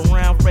serving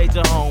around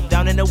Fraser home,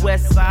 down in the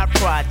West Side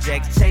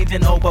projects,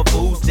 changing over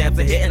food stamps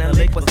and hitting a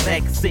lick for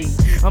sexy.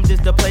 I'm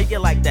just a player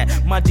like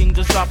that. My jeans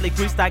are sharply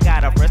creased, I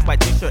got a fresh white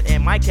t-shirt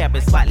and my cap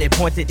is slightly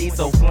pointed. He's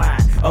so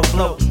flying,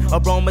 afloating,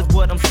 aroma's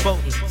what I'm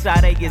sporting.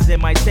 Sade is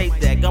in my tape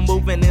deck, I'm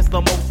moving in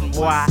slow motion.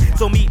 Why?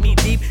 So meet me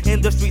deep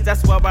in the streets,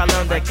 that's where I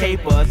learned the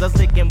capers. I'm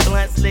slicking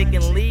blunt,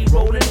 slicking lead,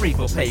 rolling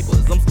reefer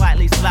papers. I'm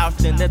slightly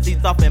slouching the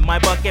teeth off in my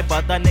bucket,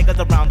 but the niggas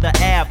around the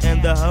Ave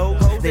and the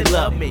hoes, they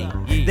love me.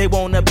 They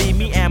wanna be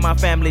me and my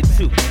family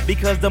too,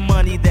 because the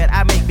money that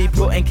I make be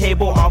putting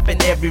cable off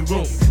in every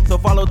room. So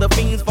follow the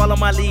fiends, follow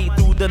my lead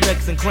through the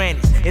nooks and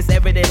crannies. It's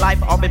everyday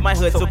life off in my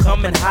hood, so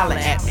come and holler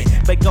at me.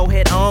 But go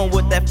head on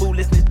with that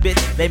foolishness,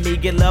 bitch. Let me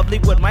get lovely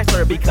with my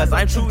slur, because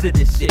I'm true to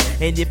this shit.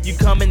 And if you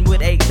coming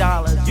with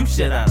 $8, you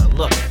should oughta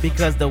look,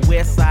 because the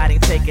West Side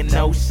ain't taking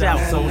no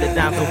shouts on the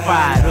down, so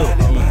fired up.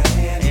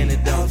 And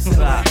it don't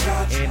stop,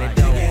 and it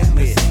don't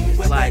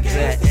quit. Like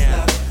that,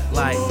 and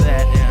like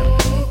that,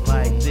 and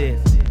like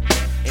this.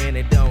 And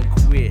it don't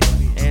quit,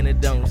 and it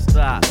don't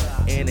stop,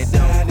 and it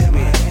don't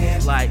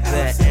quit. Like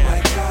that,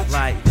 and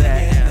like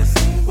that,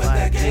 and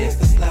like this.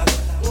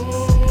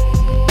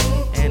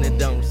 And it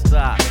don't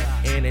stop,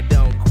 and it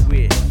don't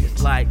quit.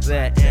 It's like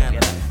that,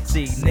 and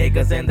see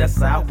niggas in the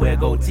South wear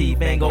gold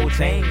teeth and gold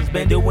chains.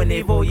 Been doing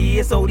it for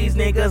years, so these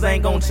niggas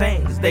ain't gon'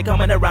 change. They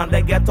coming around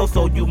the ghetto,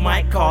 so you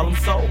might call them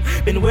so.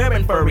 Been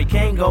wearing furry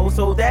Kango,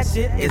 so that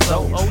shit is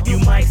old. You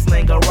might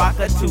sling a rock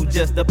or two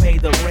just to pay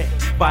the rent.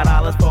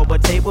 $5 for a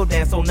table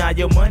dance, so now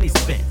your money's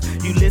spent.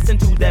 You listen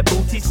to that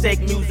booty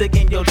shake music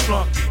in your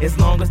trunk, as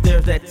long as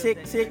there's that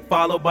tick tick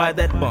followed by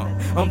that bump.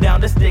 I'm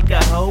down to stick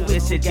a hoe,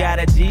 it shit got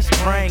a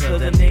G-string, cause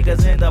the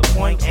niggas in the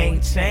point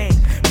ain't changed,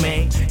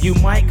 man. You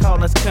might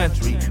call us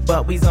country,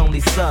 but we's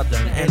only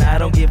southern, and I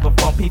don't give a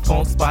fuck,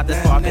 people spot to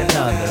spark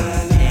another.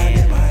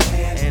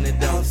 And it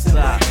don't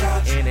stop,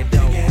 and it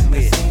don't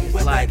quit.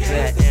 Like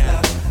that,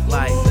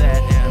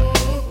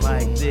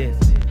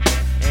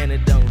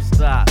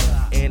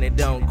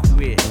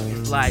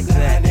 like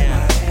that,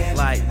 and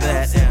like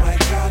that,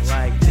 and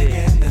like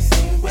this,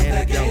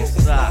 and it don't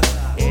stop,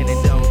 and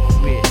it don't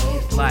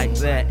quit, like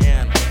that,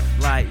 and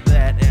like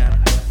that,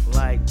 and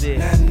like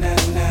this, and it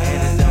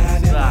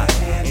don't stop,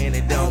 and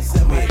it don't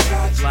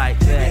quit, like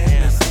that,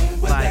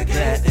 and like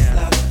that, and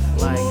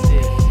like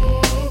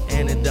this,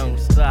 and it don't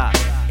stop,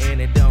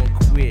 and it don't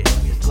quit,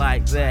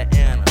 like that,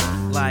 and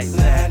like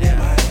that,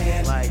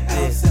 and like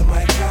this,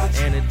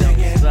 and it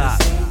don't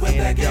stop,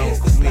 and it don't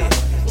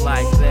quit,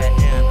 like that,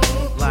 and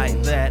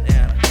like that,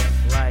 and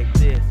like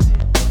this,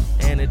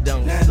 and it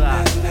don't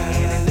stop,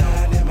 and it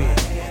don't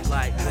quit,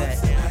 like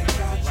that,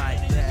 and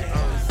like that,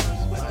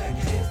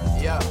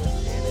 yeah.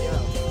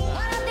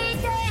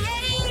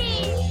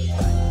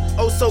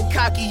 Oh, so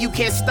cocky, you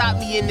can't stop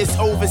me in this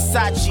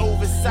Versace.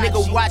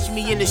 Nigga, watch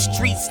me in the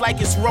streets like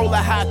it's roller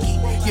hockey.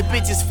 Your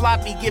bitch is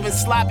floppy, giving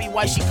sloppy.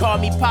 Why she call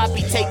me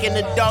Poppy? Taking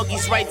the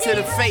doggies right to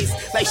the face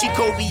like she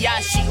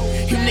Kobayashi.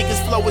 You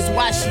niggas flow is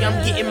washy.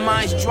 I'm getting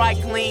mines dry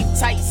clean,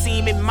 tight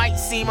seam. It might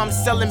seem I'm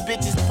selling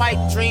bitches pipe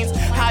dreams.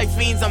 High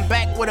fiends, I'm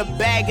back with a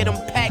bag of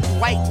them packed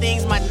white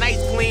things. My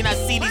nights clean. I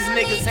see these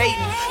niggas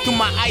hating through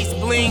my ice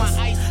blings.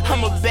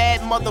 I'm a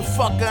bad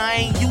motherfucker, I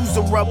ain't use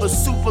a rubber.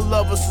 Super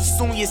lover, so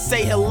soon you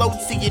say hello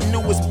to your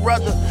newest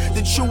brother.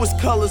 The truest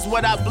colors,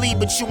 what I bleed,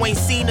 but you ain't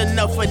seen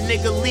enough. A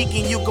nigga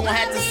leaking, you gon'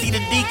 have to see the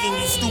deacon,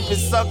 you stupid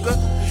sucker.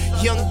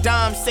 Young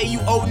Dom say you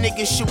old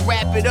niggas should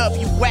wrap it up.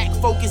 You whack,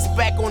 focus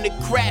back on the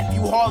craft.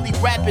 You hardly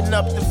wrapping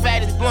up. The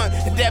fattest blunt,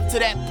 the depth to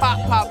that pop.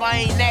 I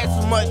ain't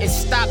asked for much. And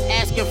stop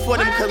asking for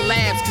them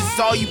collabs, cause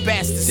all you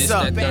bastards this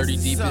suck. This that dirty,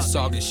 deepest,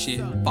 August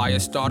shit. Fire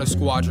starter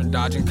squadron,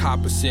 dodging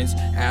copper cents.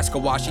 Ask her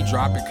why she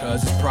drop it,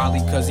 cause it's probably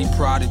cause he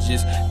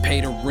prodigious.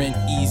 Pay the rent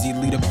easy,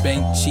 lead a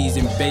bank cheese,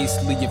 and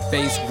basically your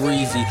face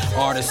greasy.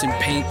 Artist and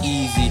paint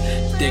easy.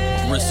 Thick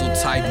bristle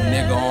type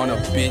nigga on a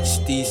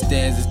bitch. These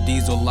stands is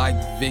diesel like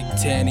Vic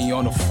Tanny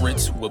on a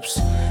Fritz,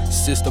 whoops.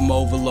 System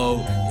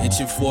overload,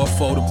 itching for a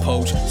photo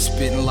poach.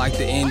 Spitting like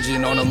the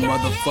engine on a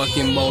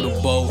motherfucking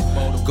motorboat.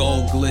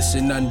 Gold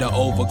glisten under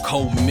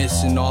overcoat,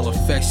 missing all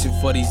affection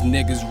for these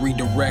niggas.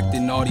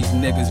 Redirecting all these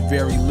niggas,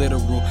 very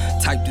literal.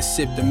 Type to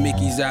sip the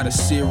Mickeys out of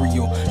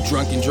cereal.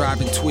 Drunk and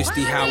driving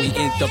twisty, how he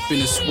end up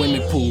in a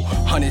swimming pool.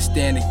 Hunters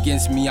stand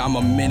against me, I'm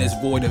a menace.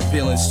 Void of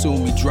villains sue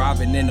me.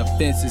 Driving in the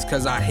fences,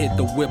 cause I hit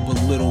the whip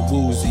a little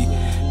woozy.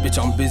 Bitch,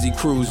 I'm busy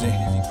cruising.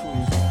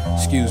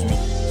 Excuse me.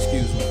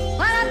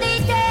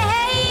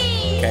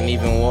 Can't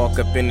even walk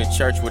up in the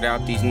church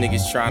without these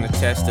niggas trying to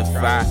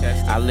testify.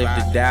 I live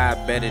to die,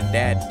 better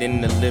that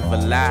than to live a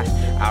lie.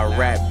 I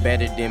rap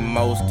better than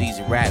most,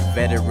 these rap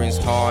veterans.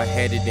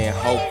 Hard-headed and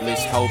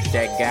hopeless, hope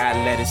that God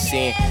let us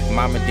in.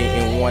 Mama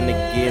didn't want to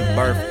give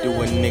birth to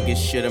a nigga,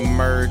 should've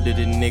murdered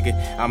a nigga.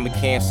 I'm a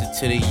cancer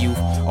to the youth,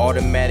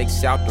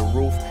 automatics out the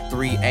roof.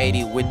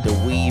 380 with the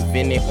weave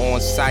in it on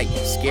sight.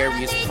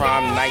 Scariest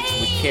prom nights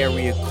with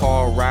carrier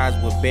car rides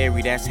with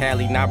Barry, that's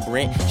Hallie, not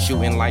Brent.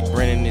 Shooting like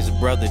Brent and his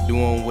brother,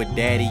 doing what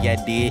daddy I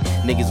did.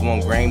 Niggas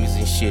want Grammys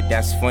and shit,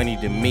 that's funny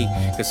to me.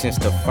 Cause since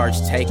the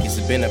first take, it's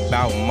been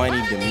about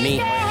money to me.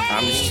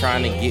 I'm just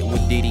trying to get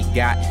what Diddy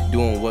got,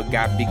 doing what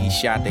got Biggie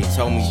shot. They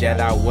told me that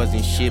I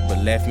wasn't shit, but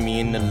left me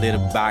in the litter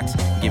box.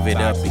 Give it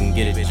up and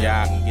get a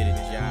job. Get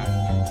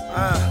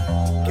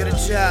a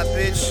job,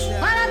 bitch.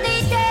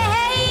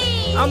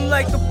 I'm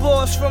like the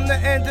boss from the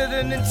end of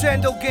the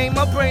Nintendo game.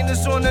 My brain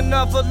is on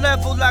another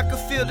level, I can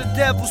feel the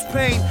devil's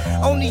pain.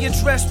 Only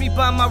address me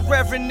by my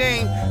reverend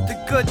name.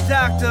 The good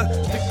doctor,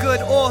 the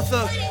good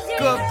author,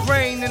 good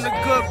brain and a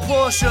good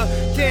Porsche.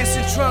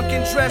 Dancing drunk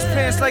in dress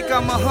pants like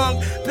I'm a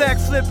hunk. Back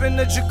flipping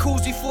the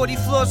jacuzzi, 40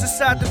 floors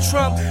inside the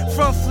trunk.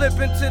 Front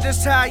flipping to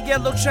this high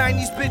yellow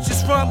Chinese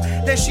bitch's rump.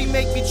 Then she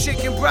make me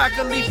chicken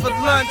broccoli for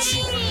lunch.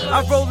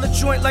 I roll a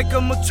joint like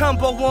a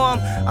Mutombo arm.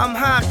 I'm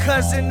high,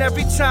 cousin.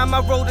 Every time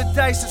I roll the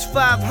dice, it's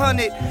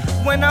 500.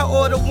 When I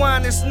order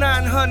wine, it's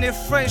 900.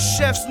 French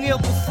chefs kneel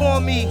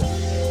before me.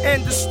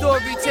 End the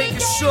story, take a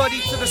shorty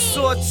to the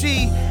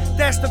sortie.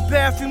 That's the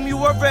bathroom, you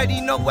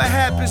already know what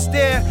happens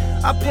there.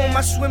 I pull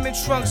my swimming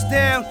trunks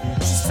down.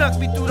 She sucked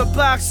me through the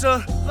boxer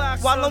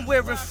while I'm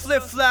wearing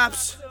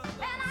flip-flops.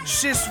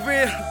 Shit's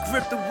real,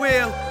 grip the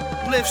wheel,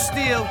 lift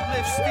steel.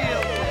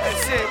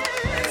 That's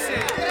it.